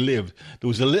pub where we lived, there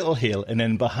was a little hill, and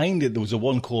then behind it there was a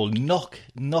one called Knock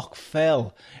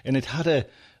Fell, and it had a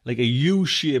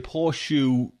U-shaped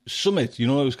horseshoe summit. It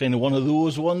was kind of one of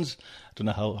those ones. I don't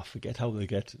know how, I forget how they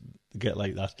get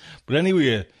like that. But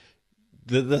anyway,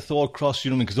 the thought crossed,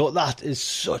 because that is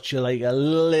such a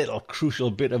little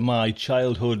crucial bit of my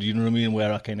childhood, you know what I mean,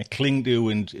 where I kind of cling to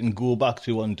and go back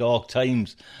to on dark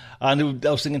times. And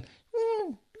I was thinking,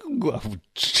 go have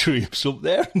trips up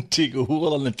there and dig a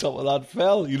hole on the top of that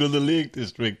fell, the Lake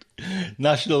District,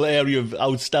 National Area of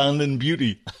Outstanding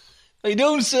Beauty. How you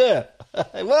doing, sir?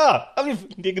 Well, have you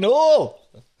digging a hole?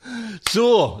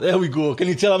 So, there we go. Can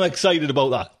you tell I'm excited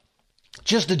about that?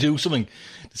 Just to do something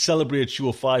to celebrate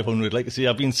show 500. Like I say,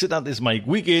 I've been sitting at this mic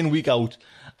week in, week out,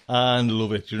 and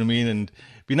love it, you know what I mean? And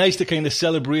it'd be nice to kind of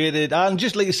celebrate it. And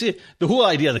just like I say, the whole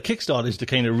idea of the Kickstarter is to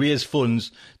kind of raise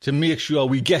funds to make sure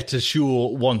we get to show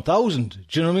 1,000. Do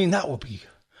you know what I mean? That would be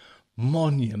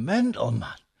monumental,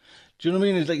 man. Do you know what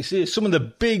I mean? It's like you say, some of the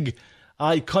big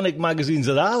iconic magazines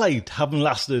that I liked haven't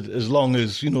lasted as long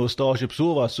as, Starship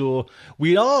Sofa. So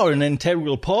we are an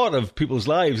integral part of people's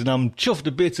lives, and I'm chuffed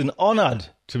to bits and honoured,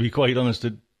 to be quite honest,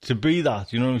 to be that,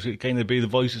 to kind of be the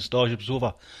voice of Starship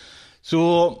Sofa.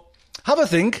 So have a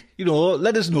think,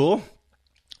 let us know,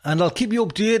 and I'll keep you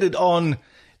updated on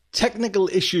technical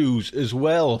issues as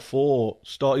well for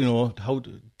how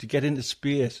to get into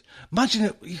space. Imagine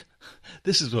it.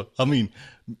 This is what I mean.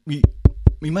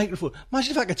 My microphone.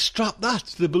 Imagine if I could strap that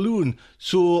to the balloon,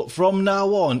 so from now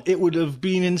on it would have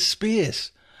been in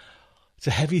space. It's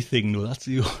a heavy thing, though. That's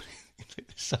the only.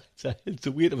 It's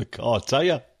the weight of a car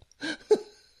tyre.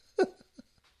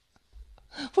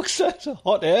 What's that? A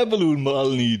hot air balloon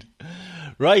I'll need.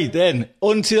 Right then,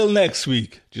 until next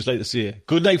week, just like to say,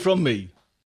 good night from me.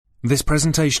 This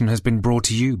presentation has been brought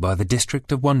to you by the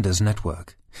District of Wonders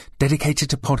Network,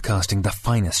 dedicated to podcasting the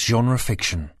finest genre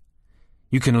fiction.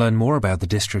 You can learn more about the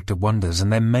District of Wonders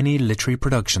and their many literary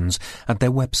productions at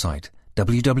their website,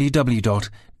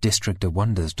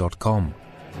 www.districtofwonders.com.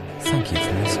 Thank you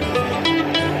for listening.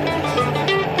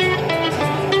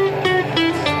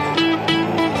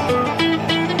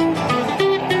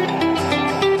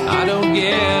 I don't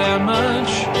get out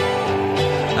much.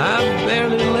 I've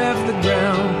barely left the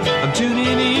ground. I'm tuning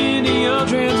into your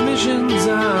transmissions.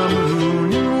 I'm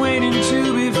marooned and waiting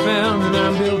to be found. And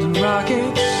I'm building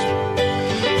rockets,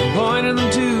 pointing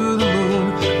them to the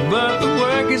moon. But the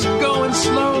work is going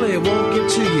slowly. Won't get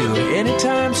to you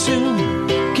anytime soon.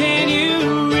 Can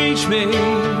you reach me?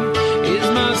 Is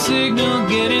my signal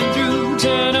getting through?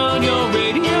 Turn on your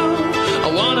radio. I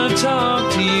wanna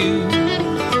talk to you.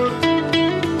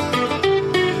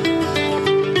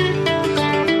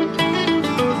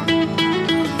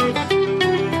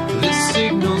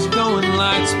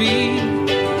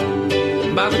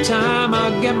 By the time I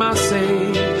get my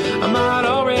say, I might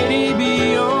already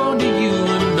be on to you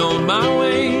and on my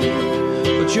way.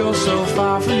 But you're so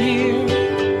far from here,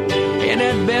 and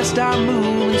at best I'm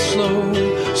moving slow.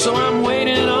 So I'm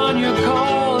waiting on your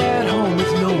call at home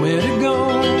with nowhere to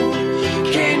go.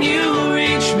 Can you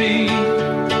reach me?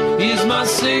 Is my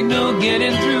signal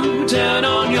getting through? Turn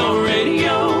on your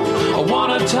radio. I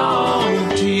wanna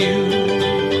talk to you.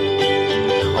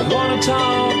 I wanna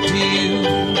talk to you.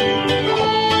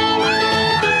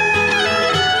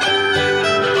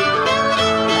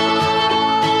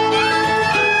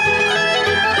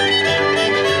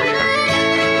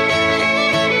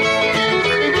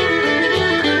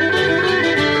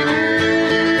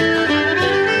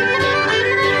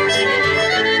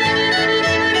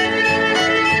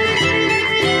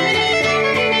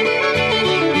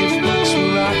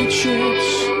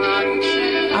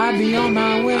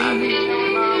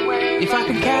 I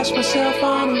could catch myself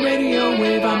on a radio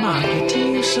wave, I might get to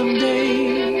you someday.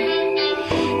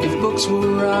 If books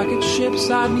were rocket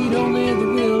ships, I'd need only the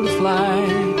will to fly.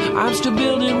 I'm still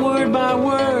building word by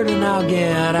word, and I'll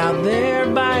get out there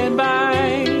by and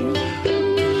by.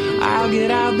 I'll get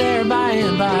out there by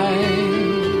and by.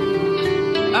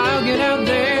 I'll get out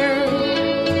there.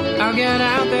 I'll get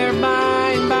out there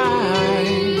by and by.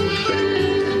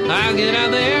 I'll get out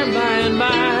there by and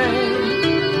by.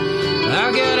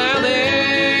 I'll get out there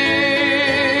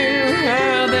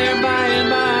by and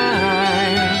by.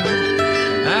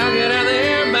 I'll get out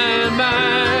there by and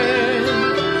by.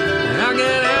 I'll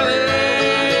get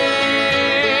out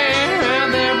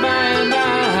there by and by.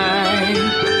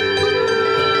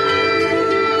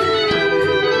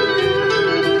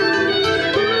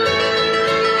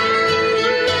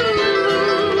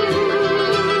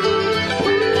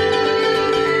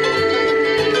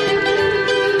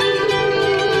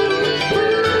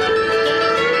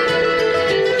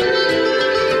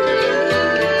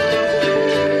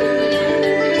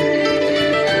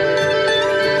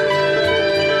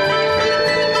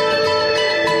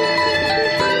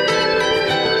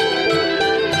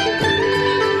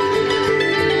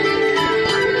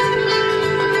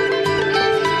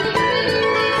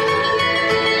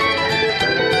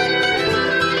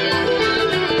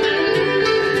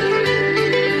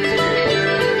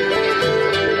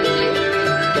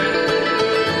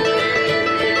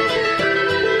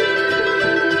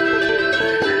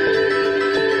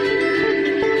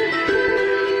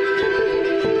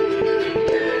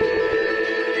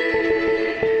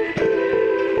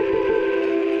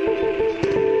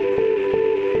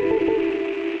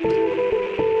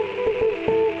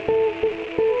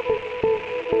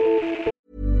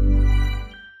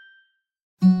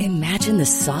 Imagine the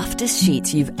softest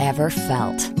sheets you've ever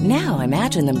felt. Now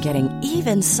imagine them getting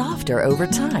even softer over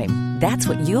time. That's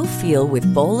what you'll feel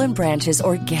with Boll & Branch's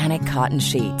organic cotton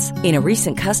sheets. In a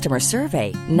recent customer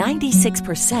survey,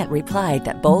 96% replied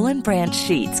that Boll & Branch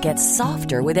sheets get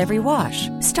softer with every wash.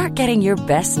 Start getting your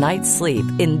best night's sleep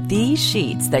in these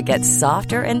sheets that get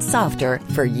softer and softer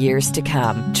for years to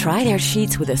come. Try their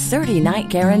sheets with a 30-night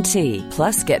guarantee.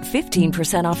 Plus, get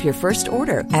 15% off your first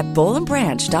order at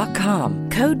bollandbranch.com.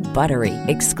 Code BUTTERY.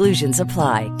 Exclusions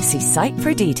apply. See site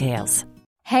for details.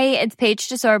 Hey, it's Paige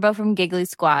DeSorbo from Giggly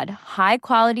Squad. High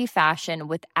quality fashion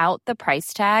without the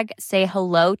price tag. Say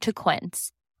hello to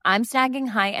Quince. I'm snagging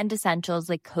high-end essentials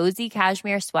like cozy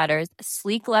cashmere sweaters,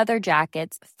 sleek leather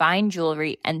jackets, fine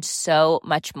jewelry, and so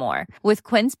much more. With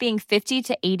Quince being 50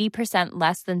 to 80%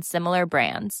 less than similar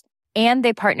brands. And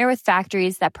they partner with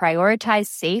factories that prioritize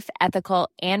safe, ethical,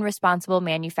 and responsible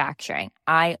manufacturing.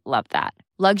 I love that.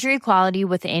 Luxury quality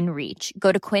within reach.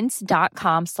 Go to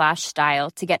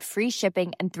quince.com/style to get free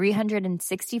shipping and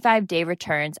 365-day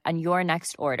returns on your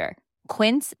next order.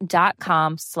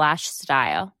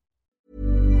 Quince.com/style.